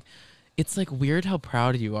it's like weird how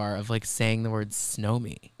proud you are of like saying the word snow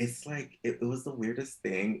me. It's like it was the weirdest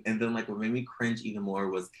thing. And then like what made me cringe even more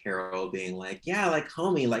was Carol being like, yeah, like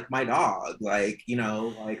homie, like my dog. Like, you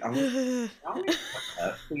know, like I was like,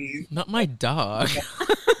 please. Not my dog.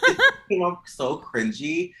 It came off so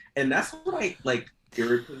cringy. And that's what like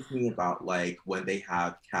irritates me about like when they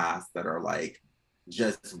have casts that are like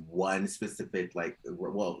just one specific like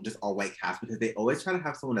just all white cast, because they always try to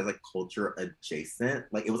have someone that's like culture adjacent.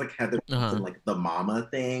 Like it was like Heather like the mama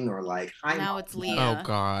thing, or like hi now mama. it's Leah. Oh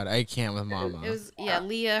god, I can't with mama. It was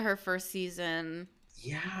Leah, her first season.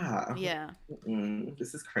 Yeah.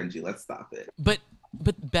 This is cringy. Let's stop it. But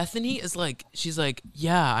Bethany is like, she's like,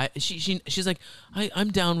 yeah, she's like,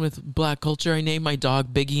 I'm down with Black culture. I named my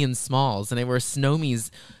dog Biggie and Smalls, and I wear Snowmies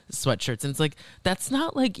sweatshirts. And it's like, that's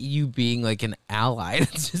not like you being like an ally.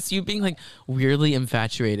 It's just you being like weirdly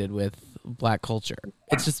infatuated with Black culture.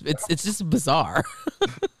 It's just bizarre.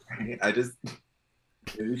 I just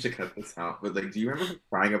maybe we should cut this out. But like, do you remember her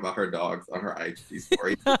crying about her dogs on her IG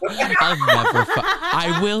story?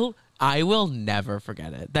 I will never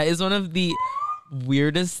forget it. That is one of the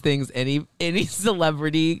weirdest things any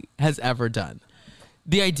celebrity has ever done.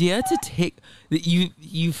 The idea to take that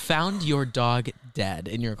you found your dog dead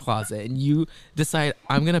in your closet and you decide,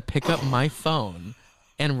 I'm gonna pick up my phone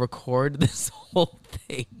and record this whole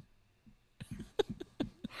thing.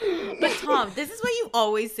 But Tom, this is what you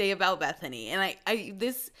always say about Bethany, and I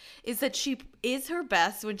this is that she is her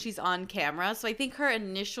best when she's on camera. So I think her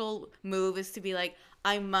initial move is to be like,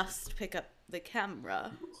 I must pick up the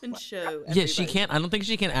camera and show everybody. Yeah, she can't. I don't think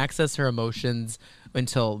she can access her emotions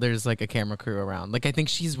until there's like a camera crew around. Like I think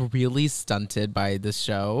she's really stunted by this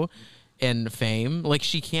show and fame. Like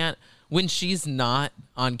she can't. When she's not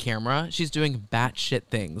on camera, she's doing batshit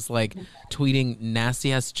things like tweeting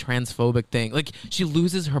nasty ass transphobic thing. Like she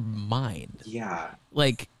loses her mind. Yeah.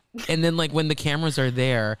 Like, and then like when the cameras are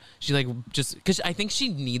there, she like just because I think she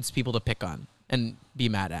needs people to pick on and be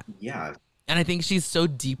mad at. Yeah. And I think she's so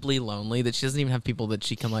deeply lonely that she doesn't even have people that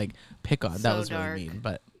she can like pick on. So that was dark. really mean,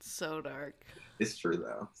 but So dark. It's true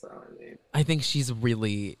though. So I mean, I think she's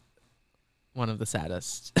really one of the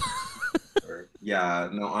saddest. Yeah,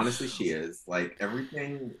 no, honestly, she is. Like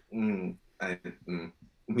everything.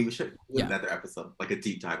 We should do another episode, like a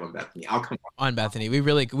deep dive on Bethany. I'll come on Bethany. We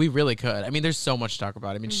really could. I mean, there's so much to talk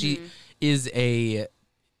about. I mean, she is a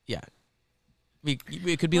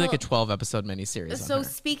it could be like a 12-episode miniseries. So on her.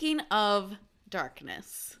 Speaking of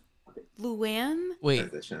darkness, Luann. Wait,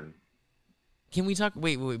 transition. Can we talk?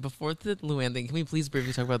 Wait. Before the Luann thing, can we please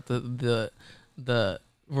briefly talk about the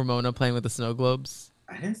Ramona playing with the snow globes?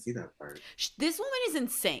 I didn't see that part. This woman is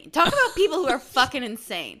insane. Talk about people who are fucking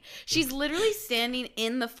insane. She's literally standing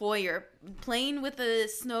in the foyer playing with a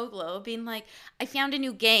snow globe, being like, I found a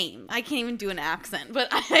new game. I can't even do an accent,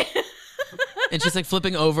 but And she's like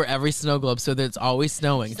flipping over every snow globe so that it's always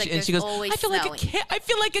snowing. Like, and she goes, I feel like a kid. I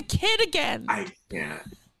feel like a kid again. I can't.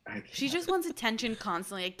 She just wants attention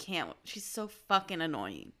constantly. I can't. She's so fucking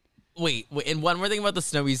annoying. Wait, and one more thing about the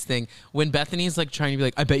Snowies thing. When Bethany's like trying to be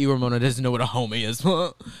like, I bet you Ramona doesn't know what a homie is.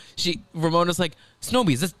 Ramona's like,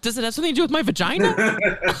 Snowies, does it have something to do with my vagina?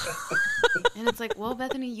 And it's like, well,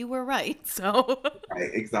 Bethany, you were right. So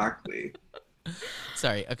right, exactly.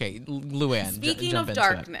 Sorry. Okay, Luann. Speaking of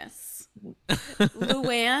darkness,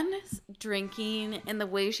 Luann's drinking and the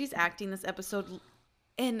way she's acting this episode,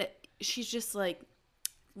 and she's just like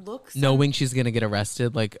looks knowing she's gonna get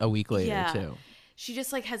arrested like a week later too. She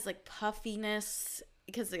just like has like puffiness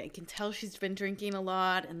because like, I can tell she's been drinking a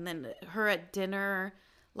lot, and then her at dinner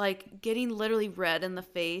like getting literally red in the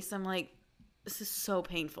face. I'm like, this is so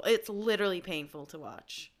painful. It's literally painful to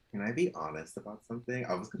watch. Can I be honest about something?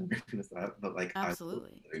 I was going to bring this up, but like,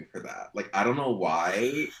 absolutely, I was living for that. Like, I don't know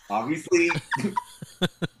why. Obviously,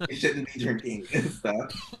 you shouldn't be drinking and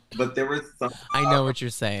stuff. But there was something. I know what you're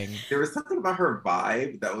saying. There was something about her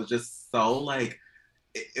vibe that was just so like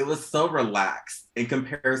it was so relaxed in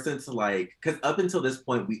comparison to like, because up until this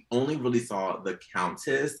point, we only really saw the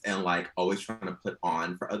Countess and like always trying to put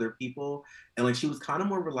on for other people. And like she was kind of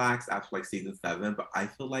more relaxed after like season 7, but I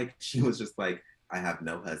feel like she was just like, I have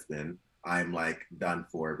no husband. I'm like done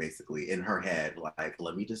for basically in her head. Like,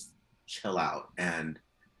 let me just chill out. And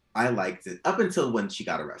I liked it up until when she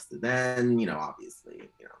got arrested. Then, obviously,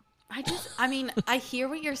 I mean, I hear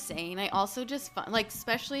what you're saying. I also just like,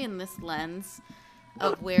 especially in this lens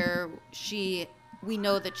of where we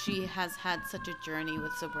know that she has had such a journey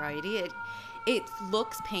with sobriety. It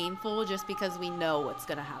looks painful just because we know what's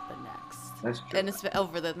going to happen next. That's true. And it's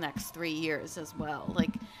over the next 3 years as well.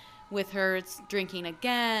 Like with her drinking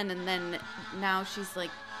again, and then now she's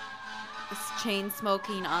like chain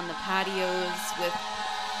smoking on the patios with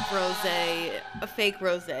rosé, a fake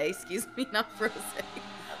rosé, excuse me, not rosé.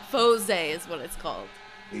 Fosé is what it's called.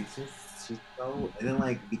 She's so, and then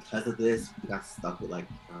like because of this, we got stuck with like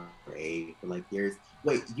cabaret for like years.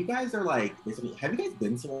 Wait, you guys are like, basically, have you guys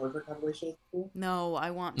been to one of her cabaret shows before? No,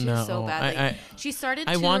 I want to so badly. She started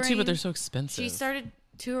touring. I want to, but they're so expensive. She started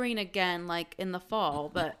touring again like in the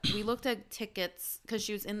fall, but we looked at tickets because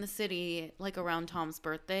she was in the city like around Tom's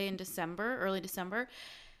birthday in December, early December.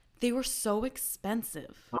 They were so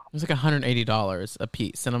expensive. It was like $180 a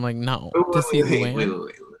piece, and I'm like, no. Wait.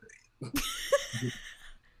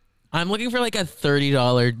 I'm looking for like a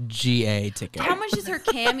 $30 GA ticket. How much is her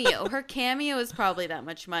cameo? Her cameo is probably that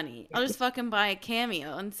much money. I'll just fucking buy a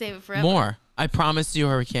cameo and save it forever. More. I promised you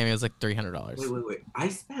her cameo is like $300. Wait. I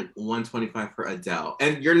spent $125 for Adele,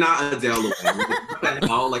 and you're not Adele.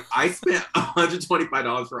 Like I spent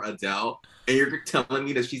 $125 for Adele, and you're telling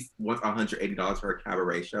me that she wants $180 for a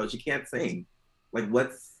cabaret show. She can't sing. Like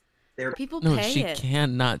what's there? People No, pay she it.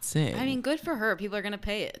 cannot sing. I mean, good for her. People are gonna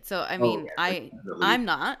pay it. So I mean, I'm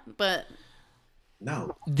not, but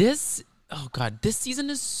no. Oh God, this season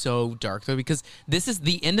is so dark though, because this is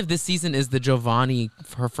the end of this season is the Giovanni,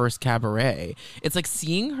 her first cabaret. It's like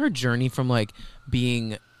seeing her journey from like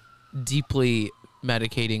being deeply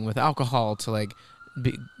medicating with alcohol to like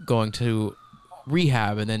going to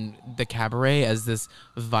rehab, and then the cabaret as this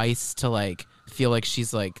vice to like feel like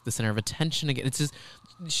she's like the center of attention again. It's just,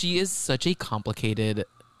 she is such a complicated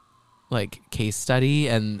like case study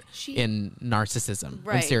and in narcissism.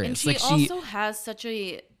 right. I'm serious. And she like also has such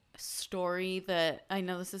a story that I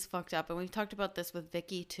know this is fucked up, and we've talked about this with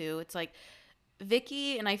Vicky too. It's like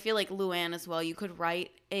Vicky, and I feel like Luann as well, you could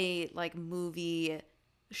write a like movie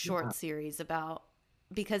short series about,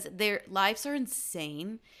 because their lives are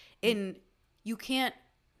insane and you couldn't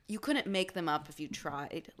make them up if you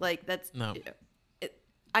tried. Like that's no.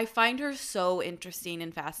 I find her so interesting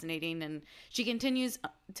and fascinating, and she continues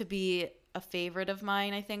to be a favorite of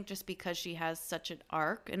mine, I think, just because she has such an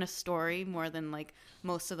arc and a story more than like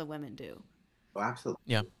most of the women do. Oh, absolutely.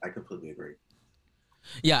 Yeah. I completely agree.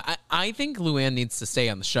 Yeah, I think Luann needs to stay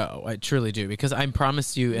on the show. I truly do, because I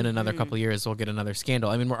promise you in another couple of years we'll get another scandal.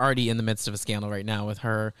 I mean, we're already in the midst of a scandal right now with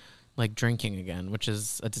her like drinking again, which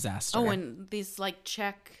is a disaster. Oh, and these like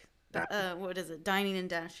what is it? Dining and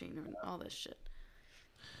dashing and all this shit.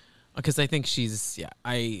 Because I think she's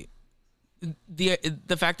the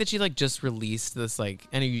fact that she like just released this like,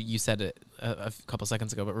 I know you said it a couple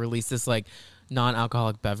seconds ago, but released this like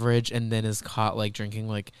non-alcoholic beverage and then is caught like drinking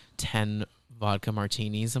like 10 vodka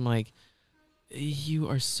martinis. I'm like, you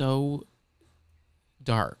are so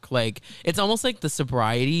dark. Like it's almost like the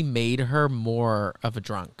sobriety made her more of a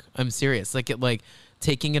drunk. I'm serious. Like it like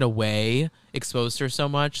taking it away exposed her so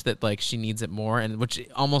much that like she needs it more, and which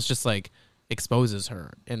almost just like exposes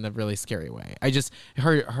her in a really scary way. I just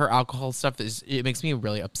her alcohol stuff it makes me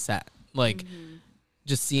really upset. Like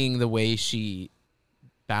just seeing the way she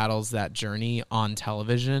battles that journey on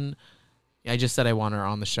television. I just said I want her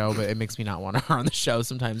on the show, but it makes me not want her on the show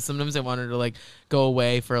sometimes. Sometimes I want her to like go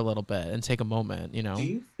away for a little bit and take a moment, you know. Do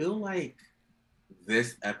you feel like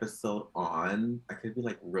this episode on, I could be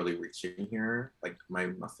like really reaching here, like my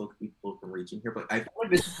muscle could be pulled from reaching here, but I feel like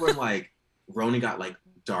this is when like RHONY got like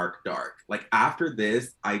dark. Like after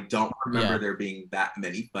this, I don't remember there being that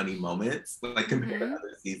many funny moments, like compared to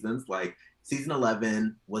other seasons. Like season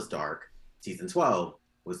 11 was dark, season 12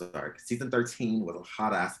 was dark, season 13 was a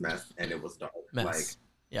hot ass mess, and it was dark. Like,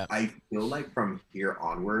 yeah, I feel like from here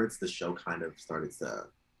onwards, the show kind of started to.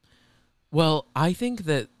 Well, I think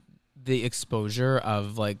that the exposure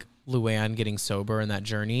of like Luann getting sober and that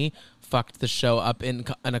journey fucked the show up in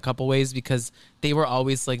a couple ways, because they were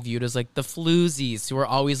always like viewed as like the floozies who were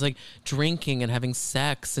always like drinking and having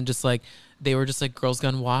sex, and just like they were just like Girls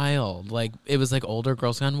Gone Wild. Like it was like older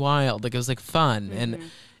Girls Gone Wild. Like it was like fun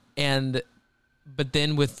and but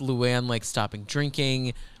then with Luann like stopping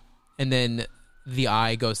drinking, and then the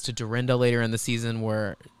eye goes to Dorinda later in the season,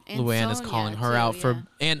 where And Luann is Sonia, calling her too, out for,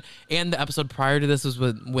 yeah. and the episode prior to this was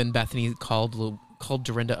when Bethany called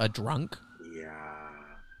Dorinda a drunk, Yeah.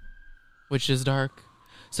 which is dark.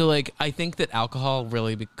 So like I think that alcohol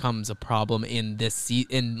really becomes a problem in this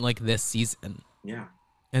season. Yeah.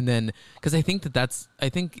 And then, because I think that's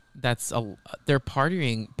their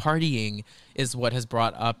partying is what has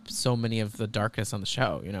brought up so many of the darkness on the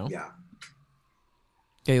show. You know, Yeah.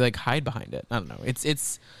 they like hide behind it. I don't know.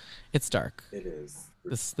 It's dark. It is.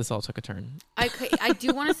 This all took a turn. I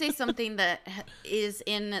do want to say something that is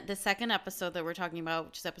in the second episode that we're talking about,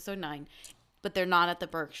 which is episode 9, but they're not at the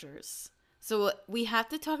Berkshires. So we have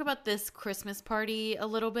to talk about this Christmas party a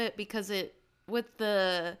little bit because with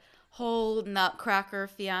the whole Nutcracker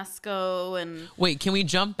fiasco and Wait, can we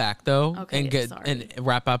jump back though Okay, and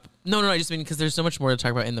wrap up? No, I just mean because there's so much more to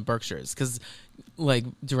talk about in the Berkshires. Because like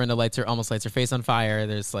Dorinda almost lights her face on fire.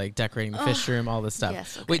 There's like decorating the fish room, all this stuff.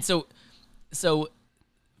 Yes, okay. Wait, so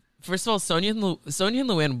first of all, Sonia and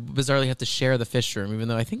Luann bizarrely have to share the fish room, even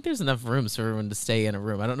though I think there's enough rooms for everyone to stay in a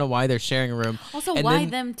room. I don't know why they're sharing a room. Also, And why then-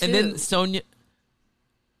 them And then too? Sonia,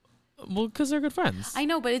 well, because they're good friends. I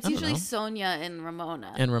know, but it's I don't usually know. Sonia and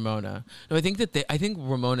Ramona. And Ramona. No, I think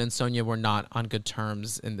Ramona and Sonia were not on good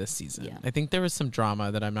terms in this season. Yeah. I think there was some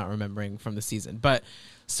drama that I'm not remembering from the season. But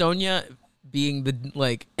Sonia, being the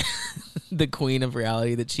like the queen of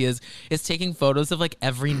reality that she is taking photos of like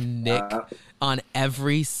every nick on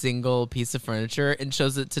every single piece of furniture and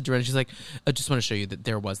shows it to Dorinda. She's like, I just want to show you that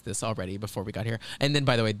there was this already before we got here. And then,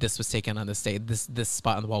 by the way, this was taken on this day. This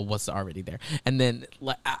spot on the wall was already there. And then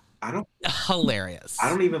hilarious. I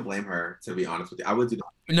don't even blame her, to be honest with you. I would do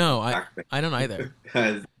that. No, I don't either.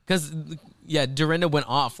 Because Because Dorinda went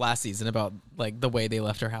off last season about like the way they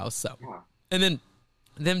left her house. So, and then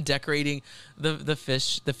them decorating the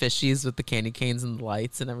fishies with the candy canes and the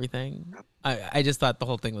lights and everything. I just thought the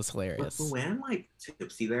whole thing was hilarious. Was Luann like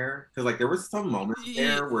tipsy there? Because like there was some moments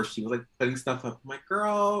there where she was like putting stuff up. I'm like,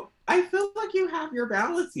 girl, I feel like you have your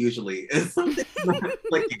balance usually. It's something not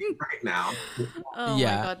clicking right now. Oh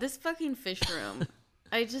Yeah. my god, this fucking fish room.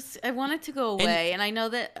 I want it to go away, and I know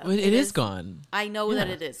that It is gone. I know that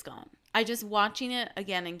Yeah. it is gone. I just watching it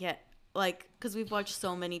again and get like, because we've watched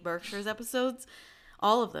so many Berkshires episodes,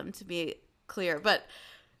 all of them to be clear, but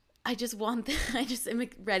I just I just am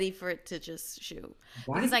ready for it to just shoot.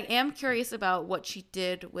 Why? Because I am curious about what she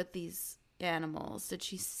did with these animals. Did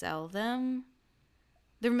she sell them?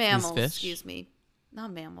 They're mammals, fish? excuse me.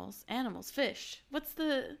 Not mammals, animals, fish. What's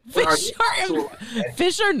the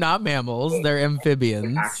Fish are not mammals. They're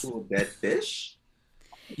amphibians. Actual dead fish?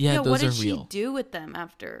 Yeah, what those did are she real. do with them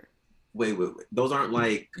after? Wait. Those aren't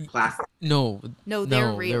like plastic. No,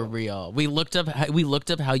 they're real. They're real. We looked up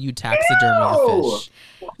how you taxidermy a fish.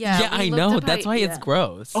 Yeah, I we know. looked up That's why it's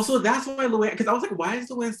gross. Oh, so that's why Luann. Because I was like, why is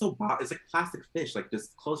Luann so It's like plastic fish. Like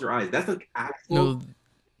just close your eyes. That's like actual. No,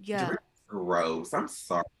 Yeah. Gross. I'm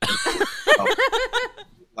sorry.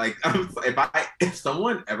 Like if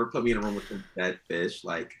someone ever put me in a room with some dead fish,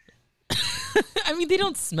 like I mean they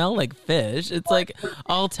don't smell like fish. It's like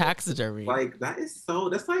all taxidermy.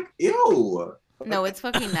 that's like ew. No, it's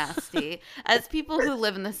fucking nasty. As people who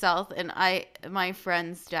live in the South, and my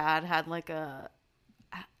friend's dad had like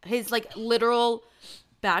his like literal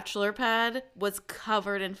bachelor pad was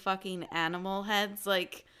covered in fucking animal heads.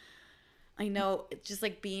 Like, I know, it's just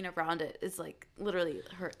like being around it is like literally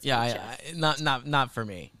hurts. my chest. not for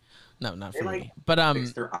me. No, not for They, me. But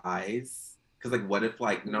fix their eyes. Because like, what if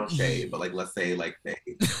like no shade, but like let's say like they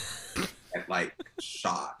get like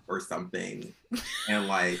shot or something, and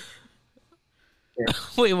like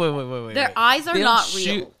wait. Their eyes are They don't not shoot-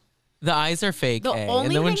 real. The eyes are fake. The and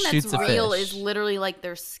only no one thing shoots that's a real fish. is literally like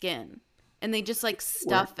their skin, and they just like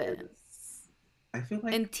stuff it, I feel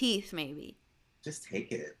like and teeth maybe. just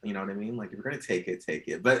take it. You know what I mean? Like if you're gonna take it, take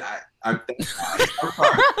it. But I'm sorry.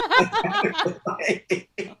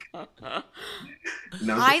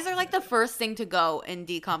 No, Eyes are like the first thing to go in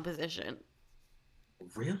decomposition.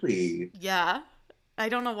 really? Yeah. I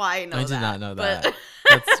don't know why I know I that. did not know but- that.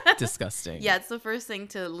 That's disgusting. Yeah, it's the first thing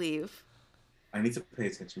to leave. I need to pay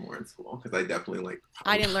attention more in school because I definitely like.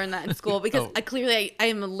 I didn't learn that in school because Oh. I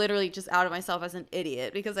am literally just out of myself as an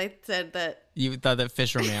idiot because I said that. You thought that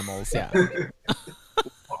fish were mammals. Yeah.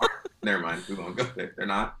 Never mind. We won't go there. They're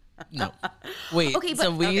not. No. Wait. Okay, so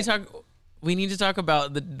but- we need okay. to talk. We need to talk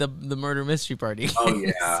about the murder mystery party. Oh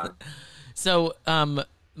yeah. So,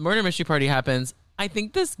 murder mystery party happens. I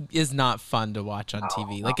think this is not fun to watch on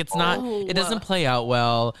TV. Like, it's not. Oh. It doesn't play out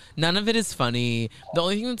well. None of it is funny. The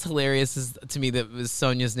only thing that's hilarious is to me that was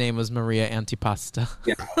Sonia's name was Maria Antipasta.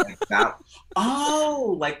 Yeah. Like that.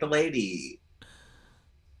 Oh, like the lady.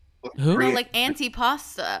 Who? No, like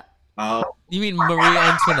antipasta. Oh, You mean Marie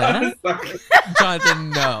Antoinette? sorry. Jonathan,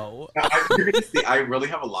 no. You're gonna see. I really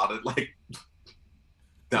have a lot of like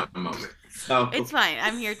dumb moments. So It's fine.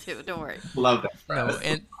 I'm here too. Don't worry. love that. No,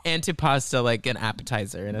 and antipasta like an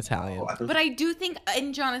appetizer in Italian. But I do think,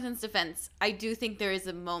 in Jonathan's defense, I do think there is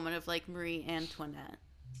a moment of like Marie Antoinette.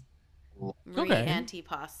 Marie Okay.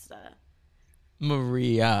 antipasta.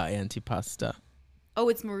 Maria antipasta. Oh,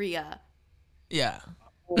 it's Maria. Yeah.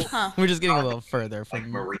 Huh. We're just getting a little further like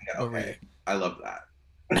from Maria. Okay, I love that.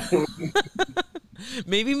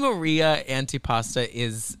 Maybe Maria antipasta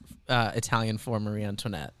is Italian for Marie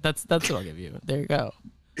Antoinette. That's what I'll give you. There you go.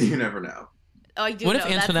 You never know. Oh, I do What know. if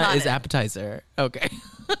That's Antoinette not is it. appetizer? Okay.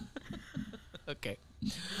 Okay.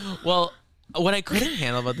 Well, what I couldn't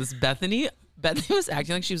handle about this, Bethany was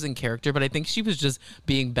acting like she was in character, but I think she was just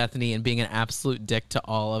being Bethany and being an absolute dick to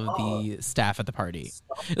all of the staff at the party.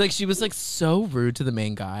 Like she was like so rude to the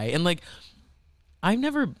main guy, and like I've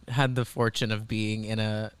never had the fortune of being in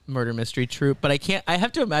a murder mystery troupe, but I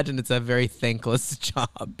have to imagine it's a very thankless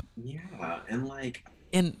job. Yeah, and like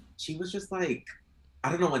And she was just like,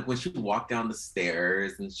 I don't know, like when she walked down the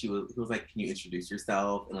stairs and he was like, "Can you introduce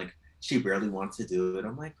yourself?" And like she barely wants to do it.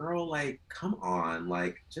 I'm like, girl, like come on,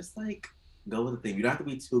 like just like go with the thing. You don't have to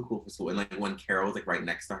be too cool for school. And like when Carol was like right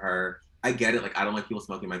next to her, I get it. Like I don't like people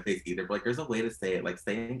smoking in my face either, but like there's a way to say it. Like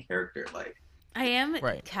stay in character. Like I am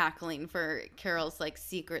Right. cackling for Carol's like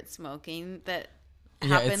secret smoking that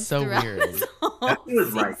Yeah, it's happens so throughout weird. this whole Bethany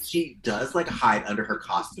was right. season. She does like hide under her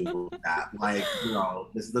costume with that. Like, you know,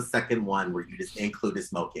 this is the second one where you just included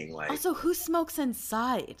smoking. Like, Also, who smokes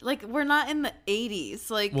inside? Like, we're not in the 80s.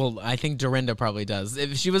 Like, well, I think Dorinda probably does.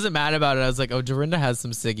 If she wasn't mad about it, I was like, oh, Dorinda has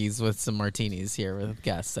some ciggies with some martinis here with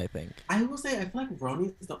guests, I think. I will say, I feel like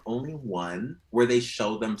Roni is the only one where they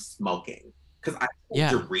show them smoking. Because I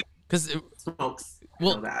Yeah. Dorit Because, smokes. I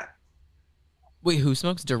well, know that. wait, who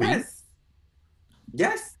smokes? Dorit? Yes.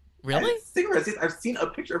 Yes. Really? And cigarettes. Yes, I've seen a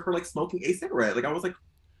picture of her like smoking a cigarette. Like I was like,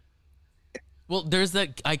 Well, there's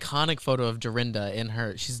that iconic photo of Dorinda in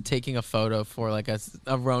her. She's taking a photo for like a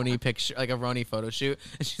Roni picture, like a Roni photo shoot,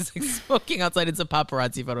 and she's like smoking outside. It's a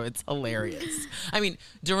paparazzi photo. It's hilarious. I mean,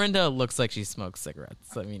 Dorinda looks like she smokes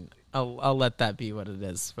cigarettes. I mean, I'll let that be what it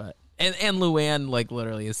is. But and Luann like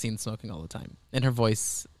literally is seen smoking all the time, and her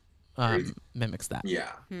voice mimics that.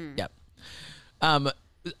 yeah. Yep.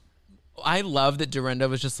 I love that Dorinda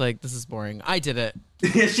was just like, this is boring. I did it.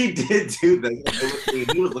 Yeah, she did do that.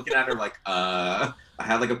 He was looking at her like, I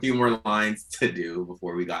had like a few more lines to do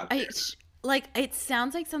before we got there. like, it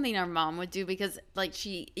sounds like something our mom would do because, like,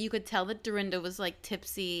 you could tell that Dorinda was, like,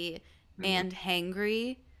 tipsy and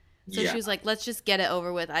hangry. So Yeah. she was like, let's just get it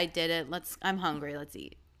over with. I did it. I'm hungry. Let's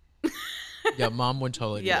eat. Yeah, mom would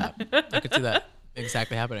totally do Yeah. that. I could see that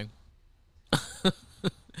exactly happening.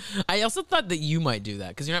 I also thought that you might do that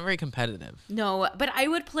because you're not very competitive. No, but I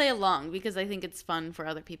would play along because I think it's fun for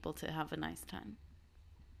other people to have a nice time.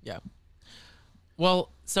 Yeah.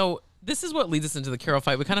 Well, so this is what leads us into the Carol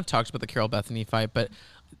fight. We kind of talked about the Carol Bethany fight, but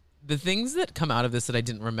the things that come out of this that I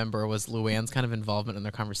didn't remember was Luann's kind of involvement in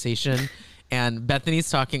their conversation, and Bethany's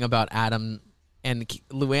talking about Adam, and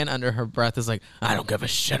Luann under her breath is like, "I don't give a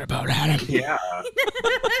shit about Adam." Yeah.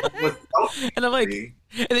 Was so And I'm like, angry.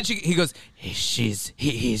 and then he goes,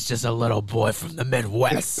 he's just a little boy from the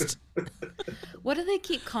Midwest. What do they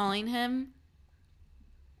keep calling him?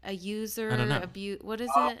 A user? I don't know. What is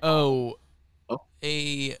it? Oh, Oh.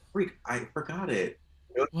 a Freak, I forgot it.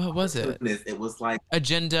 what was it? Goodness, it was like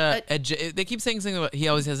Agenda. They keep saying something about he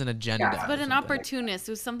always has an agenda. Yeah. or But an something. opportunist.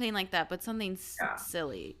 It was something like that, but something Yeah.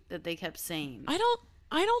 silly that they kept saying. I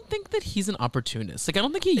don't think that he's an opportunist. Like I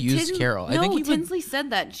don't think he used Carol. I think he would, Tinsley said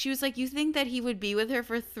that. She was like, "You think that he would be with her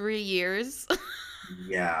for 3 years?"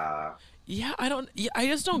 yeah. yeah. I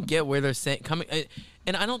just don't get where they're saying coming.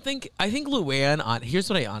 And I don't think. I think Luann. Here's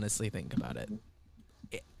what I honestly think about it.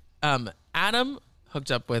 Adam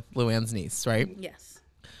hooked up with Luann's niece, right? Yes.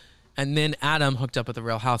 And then Adam hooked up with the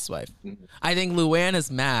Real Housewife. I think Luann is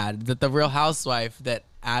mad that the Real Housewife that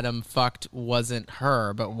Adam fucked wasn't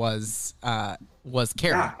her, but was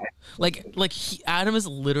Carol. Yeah. Adam is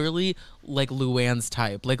literally like Luann's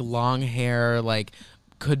type, like long hair, like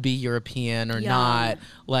could be European or Young. not,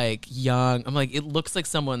 like young. I'm like, it looks like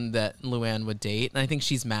someone that Luann would date, and I think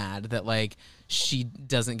she's mad that like she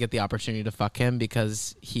doesn't get the opportunity to fuck him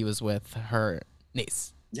because he was with her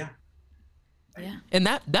niece. Yeah. Yeah. And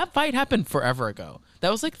that fight happened forever ago. That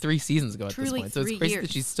was like 3 seasons ago at this Truly point. So it's 3 crazy years.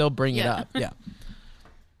 that she's still bringing it Yeah. up. Yeah.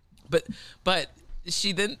 But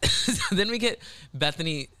she then then we get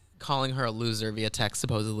Bethany calling her a loser via text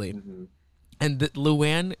supposedly, and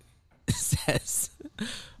Luann says,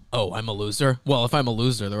 Oh, I'm a loser? Well, if I'm a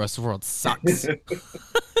loser, the rest of the world sucks. And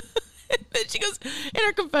then she goes, in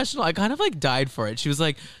her confessional, I kind of like died for it. She was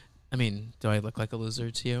like, I mean, do I look like a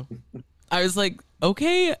loser to you? I was like,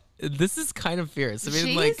 okay, this is kind of fierce. I mean,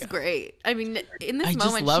 she's like, great. I mean, in this I just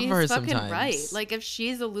moment, love she's her fucking sometimes. right. Like, if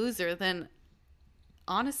she's a loser, then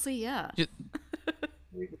honestly, yeah.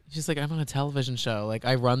 She's like, I'm on a television show. Like,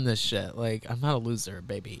 I run this shit. Like, I'm not a loser,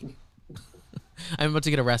 baby. I'm about to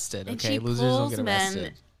get arrested. And Okay, she losers don't pulls get arrested.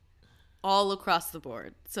 men all across the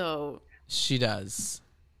board. So She does.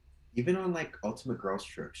 Even on like Ultimate Girls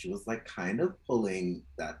Trip, she was like kind of pulling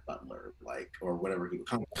that butler, like, or whatever he was.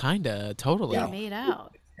 Kinda, totally. they made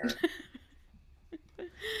out.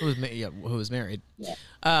 Who was married. Yeah.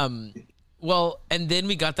 Well, and then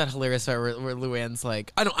we got that hilarious part where Luann's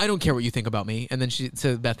like, I don't care what you think about me. And then she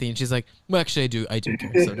to Bethany, and she's like, well, actually, I do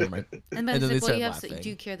care. So never mind. And then Ben's they like, well, start do laughing.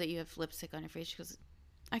 you care that you have lipstick on your face? She goes,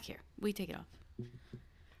 I care. We take it off. And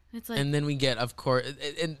it's like, And then we get, of course,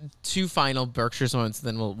 and two final Berkshire's moments.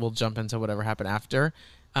 Then we'll jump into whatever happened after.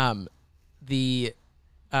 The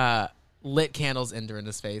lit candles in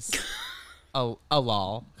Dorinda's face. A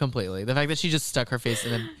lol completely. The fact that she just stuck her face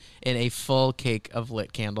in a full cake of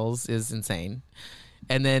lit candles is insane.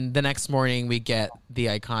 And then the next morning we get the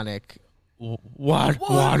iconic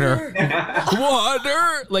water,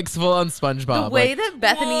 like full on SpongeBob. the way like, that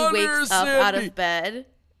Bethany "Water, wakes up out Sandy." of bed,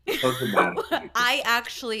 I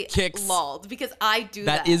actually Kicks. lolled because I do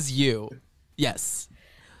that. That is you. Yes.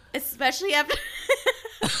 Especially after.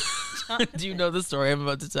 Do you know the story I'm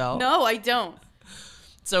about to tell? No, I don't.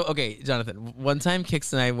 So, okay, Jonathan, one time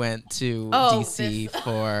Kix and I went to Oh, DC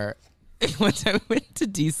for one time we went to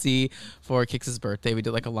DC for Kix's birthday. We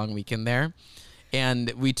did like a long weekend there.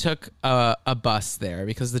 And we took a bus there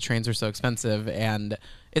because the trains were so expensive, and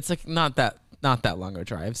it's like not that long a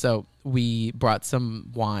drive. So we brought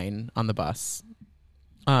some wine on the bus.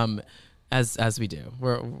 As we do.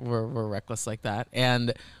 We're reckless like that.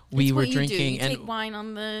 And we It's were what you drinking do. You and take wine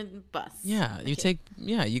on the bus. yeah, you Okay. take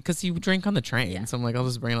because you drink on the train. Yeah. So I'm like, I'll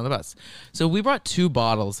just bring it on the bus. So we brought 2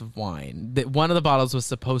 bottles of wine. One of the bottles was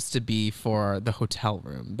supposed to be for the hotel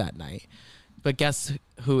room that night. But guess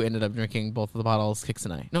who ended up drinking both of the bottles? Kix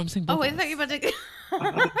and I. No, I'm saying both. Oh, I of thought us. you were about to.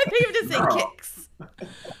 I thought you were to say Girl. kicks.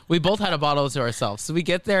 We both had a bottle to ourselves. So we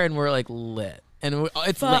get there and we're like lit, and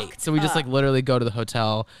it's late. Fucked So we just up. like literally go to the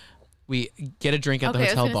hotel. We get a drink at the Okay,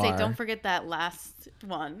 I was hotel gonna bar. say, don't forget that last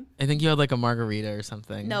one. I think you had like a margarita or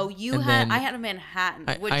something. No, you And had. then I had a Manhattan.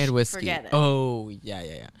 Which, I had whiskey. Forget it. Oh,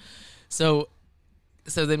 yeah. So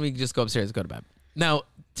then we just go upstairs and go to bed. Now,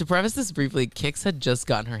 to preface this briefly, Kix had just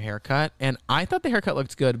gotten her haircut, and I thought the haircut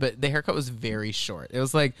looked good, but the haircut was very short. It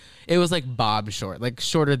was like bob short, like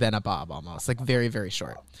shorter than a bob almost, like very, very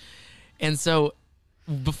short. And so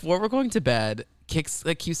before we're going to bed, Kix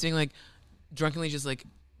like keeps being like drunkenly just like,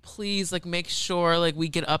 please like make sure like we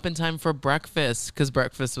get up in time for breakfast, because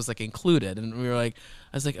breakfast was like included, and we were like,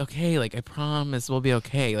 I was like, okay, like I promise we'll be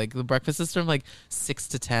okay. Like the breakfast is from like 6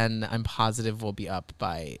 to 10. I'm positive we'll be up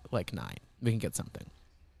by like 9. We can get something.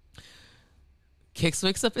 Kix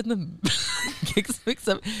wakes up Kix wakes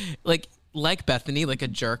up like Bethany, like a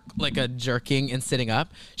jerking and sitting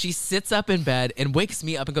up. She sits up in bed and wakes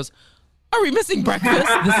me up and goes, are we missing breakfast?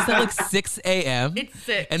 This is at like 6 a.m. It's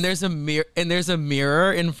 6. And there's a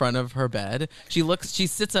mirror in front of her bed. She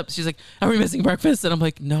sits up, she's like, are we missing breakfast? And I'm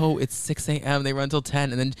like, no, it's 6 a.m. They run till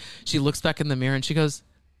 10. And then she looks back in the mirror and she goes,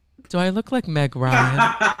 do I look like Meg Ryan?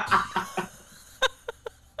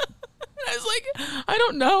 I was like, I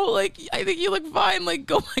don't know. Like, I think you look fine. Like,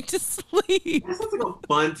 go back to sleep. That sounds like a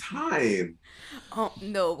fun time. Oh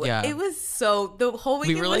no! Yeah. It was the whole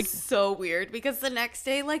weekend were was like- so weird because the next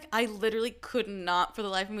day, like, I literally could not for the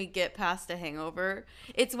life of me get past a hangover.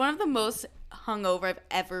 It's one of the most hungover I've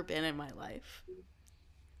ever been in my life.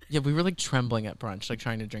 Yeah, we were like trembling at brunch, like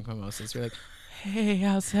trying to drink mimosas. We were like, hey,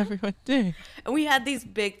 how's everyone doing? And we had these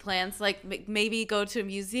big plans, like maybe go to a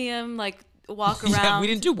museum, like walk around. Yeah, we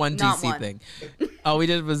didn't do one Not DC one. thing. All we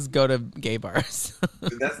did was go to gay bars.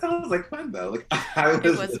 That sounds like fun though. Like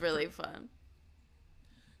It was really fun.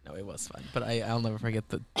 No, it was fun. But I'll never forget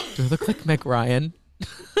do I look like Meg Ryan?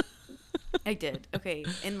 I did. Okay,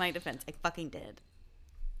 in my defense, I fucking did.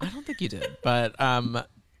 I don't think you did. But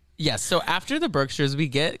yes, so after the Berkshires, we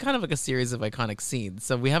get kind of like a series of iconic scenes.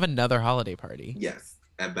 So we have another holiday party. Yes,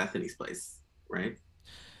 at Bethany's place, right?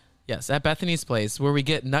 Yes, at Bethany's place, where we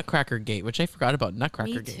get Nutcracker Gate, which I forgot about Nutcracker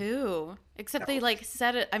Me Gate. too. Except they like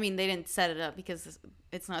set it. I mean, they didn't set it up because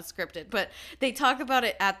it's not scripted, but they talk about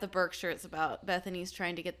it at the Berkshires about Bethany's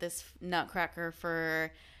trying to get this Nutcracker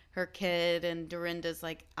for her kid, and Dorinda's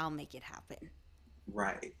like, "I'll make it happen."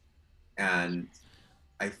 Right. And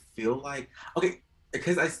I feel like, okay,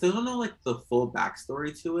 because I still don't know like the full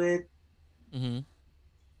backstory to it. Mm-hmm.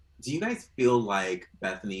 Do you guys feel like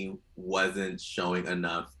Bethany wasn't showing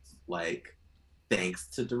enough like thanks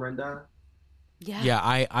to Dorinda? Yeah,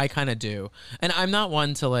 I kind of do. And I'm not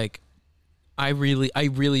one to like I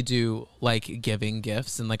really do like giving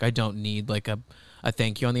gifts, and like I don't need like a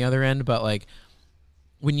thank you on the other end, but like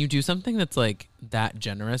when you do something that's like that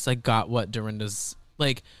generous, I got what Dorinda's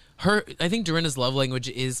like her. I think Dorinda's love language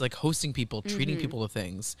is like hosting people, treating people to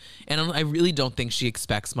things, and I really don't think she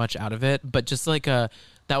expects much out of it. But just like that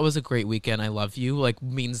was a great weekend. I love you. Like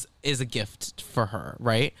is a gift for her,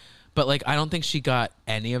 right? But like I don't think she got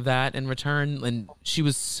any of that in return, and she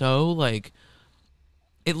was so like.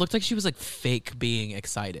 It looked like she was like fake being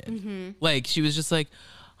excited. Like she was just like,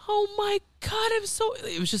 "Oh my god, I'm so."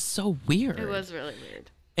 It was just so weird. It was really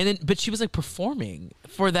weird. And then, but she was like performing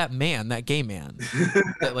for that man, that gay man,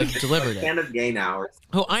 that like delivered it. Fan of gay now.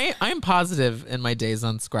 Oh, I am positive in my days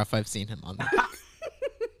on Scruff, I've seen him on that.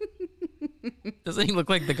 Doesn't he look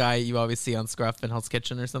like the guy you always see on Scruff in Hell's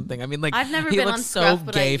Kitchen or something? I mean, like I've never he been looks on so Scruff,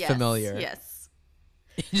 but gay yes, familiar. Yes.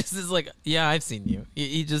 He just is like, yeah, I've seen you.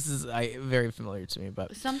 He just is very familiar to me.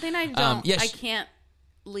 But Something I don't, I can't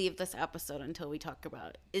leave this episode until we talk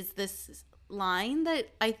about is this line that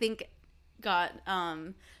I think got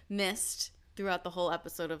missed throughout the whole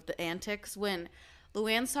episode of the antics when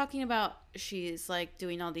Luann's talking about she's like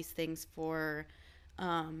doing all these things for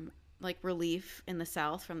like relief in the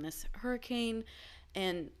South from this hurricane,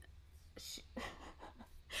 and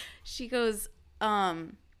she goes,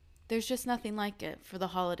 there's just nothing like it for the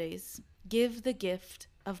holidays. Give the gift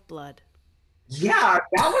of blood. Yeah,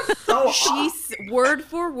 that was so She word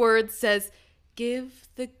for word says, give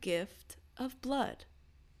the gift of blood.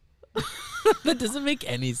 that doesn't make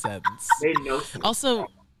any sense. Made no sense. Also,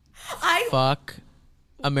 fuck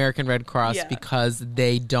American Red Cross because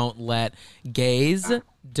they don't let gays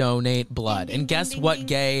donate blood. And guess what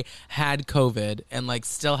gay had COVID and like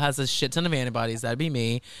still has a shit ton of antibodies? That'd be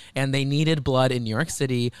me. And they needed blood in New York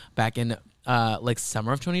City back in like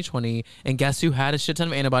summer of 2020. And guess who had a shit ton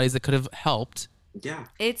of antibodies that could have helped? Yeah.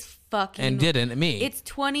 It's fucking and didn't me. It's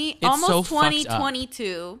almost so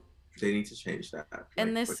 2022. They need to change that.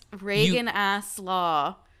 And this Reagan ass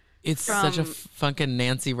law. It's such a fucking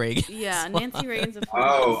Nancy Reagan. Yeah, Nancy Reagan's a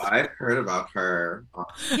Oh, I've heard about her.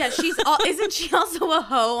 Yeah, isn't she also a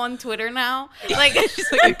hoe on Twitter now? Like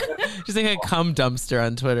she's like a cum dumpster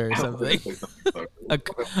on Twitter or something.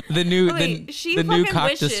 the new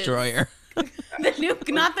cock destroyer.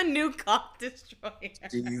 Not the new cock destroyer.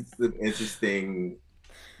 She's an interesting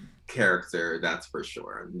character, that's for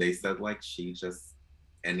sure. And they said like she just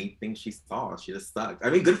anything she saw, she just sucked.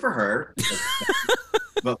 I mean, good for her.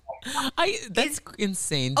 But that's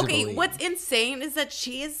insane to believe. What's insane is that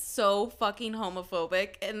she is so fucking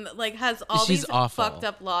homophobic and like has all these awful. fucked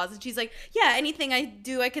up laws, and she's like, yeah, anything I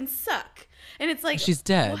do I can suck, and it's like she's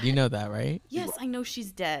dead. What? You know that, right? Yes, I know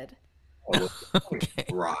she's dead. Okay.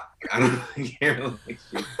 Rock. I don't care.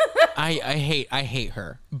 I hate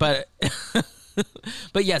her, but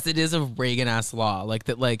but yes, it is a Reagan ass law like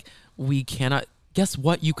that. Like we cannot. Guess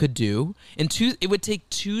what you could do? It would take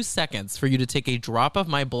 2 seconds for you to take a drop of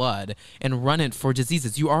my blood and run it for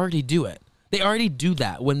diseases. You already do it. They already do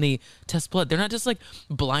that when they test blood. They're not just like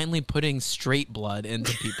blindly putting straight blood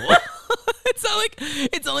into people. It's not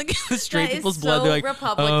like the straight people's blood. So they're like,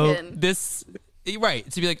 Republican.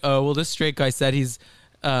 Right. To be like, oh well, this straight guy said he's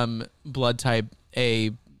blood type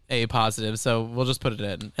A positive, so we'll just put it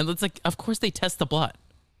in. And it's like, of course they test the blood.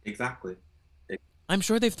 Exactly. I'm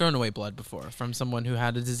sure they've thrown away blood before from someone who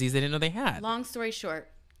had a disease they didn't know they had. Long story short,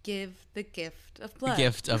 give the gift of blood. The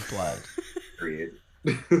gift of blood. Period.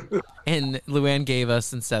 And Luann gave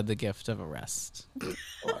us instead the gift of arrest.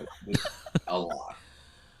 A lot.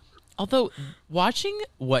 Although watching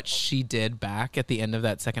what she did back at the end of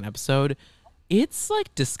that second episode, it's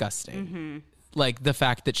like disgusting. Mm-hmm. Like the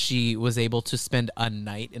fact that she was able to spend a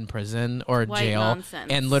night in prison or White jail nonsense.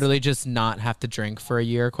 and literally just not have to drink for a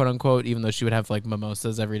year, quote unquote, even though she would have like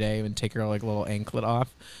mimosas every day and take her like little anklet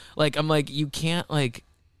off. Like, I'm like, you can't like,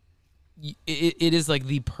 it is like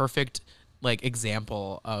the perfect like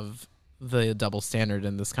example of the double standard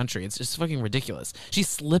in this country. It's just fucking ridiculous. She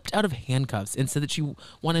slipped out of handcuffs and said that she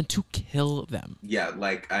wanted to kill them. Yeah,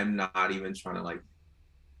 like I'm not even trying to like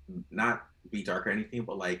not be dark or anything,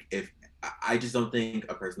 but like if I just don't think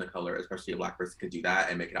a person of color, especially a Black person, could do that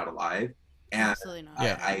and make it out alive. And Absolutely not.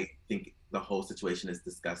 I think the whole situation is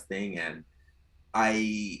disgusting. And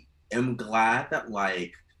I am glad that,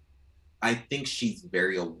 like, I think she's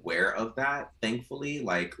very aware of that, thankfully.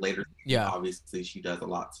 Like, later, obviously, she does a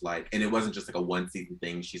lot to, like, and it wasn't just like a one season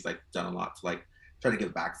thing. She's, like, done a lot to, like, try to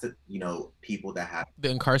give back to, you know, people that have The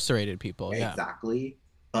incarcerated people. Yeah. exactly.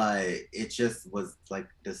 But it just was like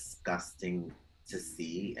disgusting to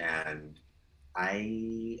see, and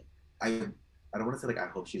I I I don't want to say like I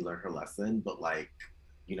hope she learned her lesson, but like,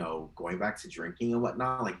 you know, going back to drinking and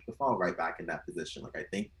whatnot, like you could fall right back in that position. Like I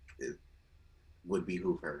think it would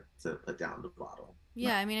behoove her to put down the bottle.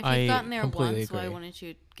 Yeah, I mean, if I you've gotten there completely once, why agree. wouldn't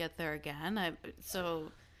you get there again? So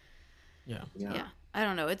Yeah. yeah, I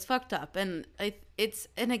don't know. It's fucked up, and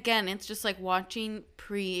and again, it's just like watching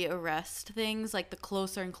pre-arrest things. Like the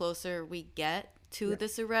closer and closer we get to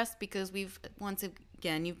this arrest, because we've once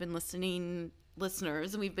again, you've been listening,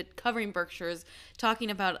 listeners, and we've been covering Berkshire's, talking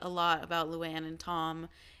about a lot about Luann and Tom,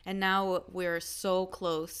 and now we're so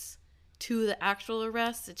close to the actual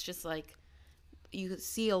arrest. It's just like you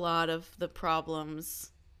see a lot of the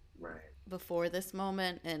problems Right. before this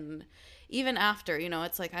moment, and even after, you know,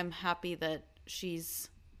 it's like I'm happy that she's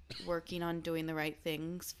working on doing the right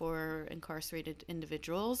things for incarcerated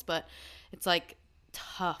individuals, but it's like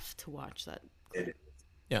tough to watch that. It is.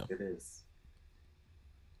 Yeah. It is.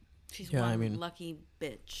 She's Yeah, one I mean- lucky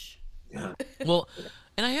bitch. Yeah. Well,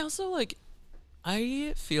 and I also like,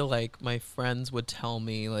 I feel like my friends would tell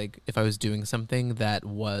me like if I was doing something that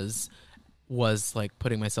was like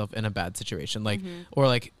putting myself in a bad situation, like or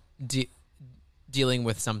like dealing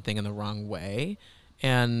with something in the wrong way,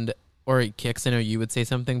 and or Kicks, I know you would say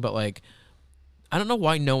something, but like I don't know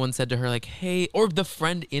why no one said to her like, hey, or the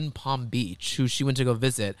friend in Palm Beach who she went to go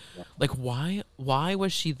visit, like why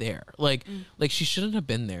was she there? Like she shouldn't have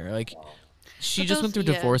been there. Like she But just went those-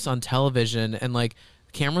 through yeah. divorce on television, and like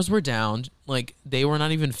cameras were down, like they were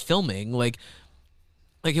not even filming, like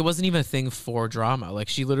it wasn't even a thing for drama. Like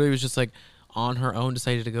she literally was just like on her own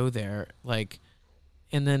decided to go there, like,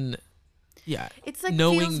 and then yeah, It's like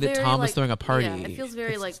knowing feels that very, Tom was like- throwing a party, Yeah, it feels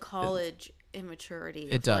very it's- like college immaturity.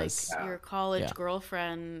 It of, like, does. your college Yeah.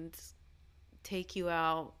 girlfriend take you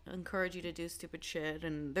out, encourage you to do stupid shit,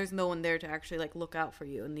 and there's no one there to actually like look out for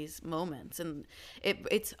you in these moments, and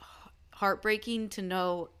it's heartbreaking to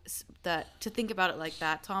know that, to think about it like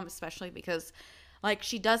that, Tom, especially because like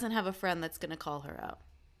she doesn't have a friend that's gonna call her out.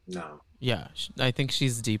 No. Yeah, I think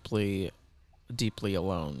she's deeply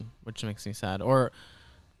alone, which makes me sad. Or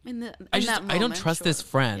In I that don't moment, trust this sure.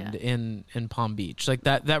 friend Yeah. in Palm Beach. Like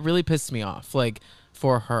that really pissed me off. Like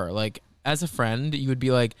for her, like as a friend, you would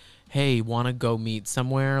be like, "Hey, want to go meet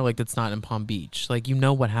somewhere like that's not in Palm Beach?" Like you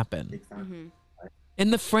know what happened. Exactly.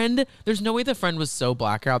 And the friend, there's no way the friend was so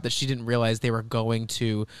blackout that she didn't realize they were going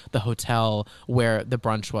to the hotel where the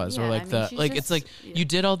brunch was, Yeah, or like I mean, the she's like it's just- like yeah. you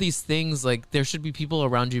did all these things. Like there should be people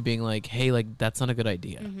around you being like, "Hey, like that's not a good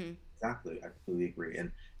idea." Mm-hmm. Exactly. I completely agree.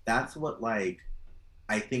 And that's what, like,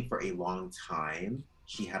 I think for a long time,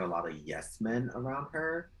 she had a lot of yes men around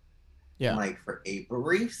her. Yeah. And, like, for a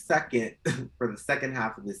brief second, for the second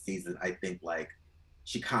half of this season, I think, like,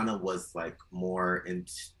 she kind of was, like, more in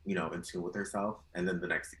tune with herself. And then the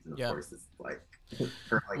next season, of Yeah. course, is, like,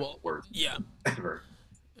 her, like, Well, worst yeah. ever.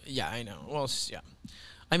 Yeah, I know. Well, yeah.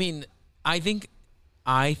 I mean, I think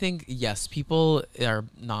yes, people are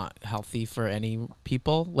not healthy for any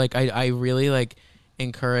people. Like I really like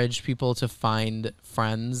encourage people to find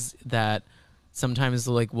friends that sometimes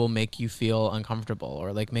like will make you feel uncomfortable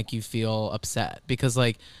or like make you feel upset, because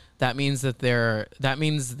like that means that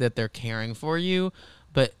they're caring for you.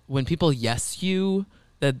 But when people yes you,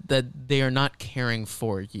 that they are not caring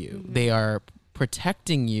for you. They are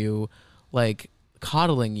protecting you, like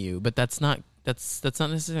coddling you, but that's not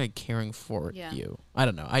necessarily caring for Yeah. you. I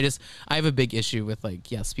don't know. I have a big issue with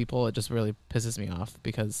like yes people. It just really pisses me off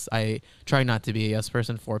because I try not to be a yes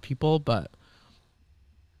person for people, but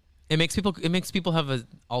it makes people have an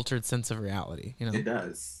altered sense of reality, you know. It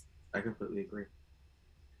does. I completely agree.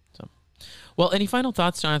 Well, any final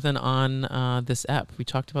thoughts, Jonathan, on this ep? We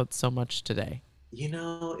talked about so much today. You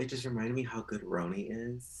know, it just reminded me how good Roni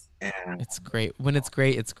is. And It's great. When it's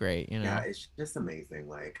great, it's great, you know. yeah, it's just amazing.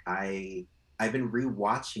 Like I've been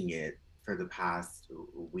rewatching it for the past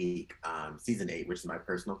week, season 8, which is my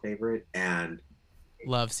personal favorite, and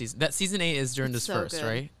Love season 8 is during It's this so first, good.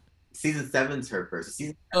 right? season 7's her first.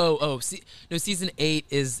 Season 8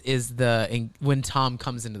 is when Tom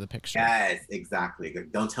comes into the picture. Yes, exactly.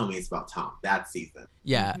 Don't tell me it's about Tom. That season.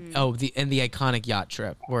 Yeah. Mhm. Oh, the iconic yacht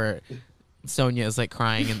trip where Sonia is like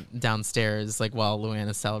crying downstairs, like while Luann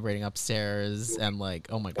is celebrating upstairs, and like,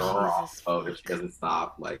 oh my god, Oh, if she doesn't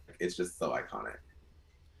stop, like it's just so iconic.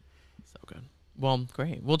 so good. Well,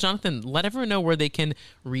 great. Well, Jonathan, let everyone know where they can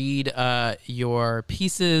read your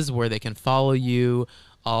pieces, where they can follow you,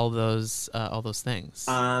 all those things.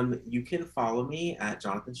 You can follow me at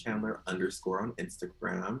Jonathan Chandler _ on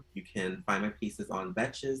Instagram. You can find my pieces on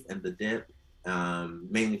Betches and The Dip.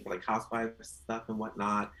 mainly for like housewives stuff and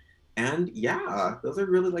whatnot. And yeah, those are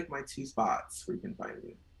really like my two spots where you can find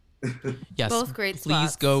me. Yes, both great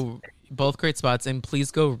please spots. go. Both great spots, and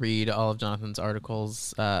please go read all of Jonathan's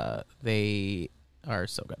articles. They are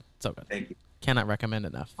so good, so good. Thank you. Cannot recommend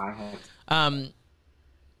enough. I have.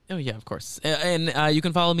 Oh yeah, of course. And you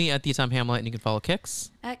can follow me at the Tom Hamlet, and you can follow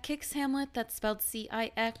Kix At Kix Hamlet. That's spelled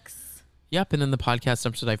Cix. Yep, and then the podcast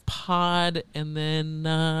Dumpster Dive Pod, and then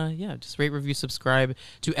yeah, just rate, review, subscribe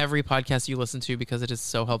to every podcast you listen to because it is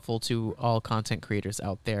so helpful to all content creators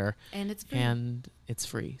out there. And it's free. And it's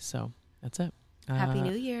free. So that's it. Happy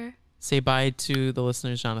New Year. Say bye to the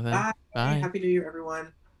listeners, Jonathan. Bye. Bye. Happy New Year,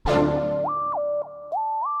 everyone.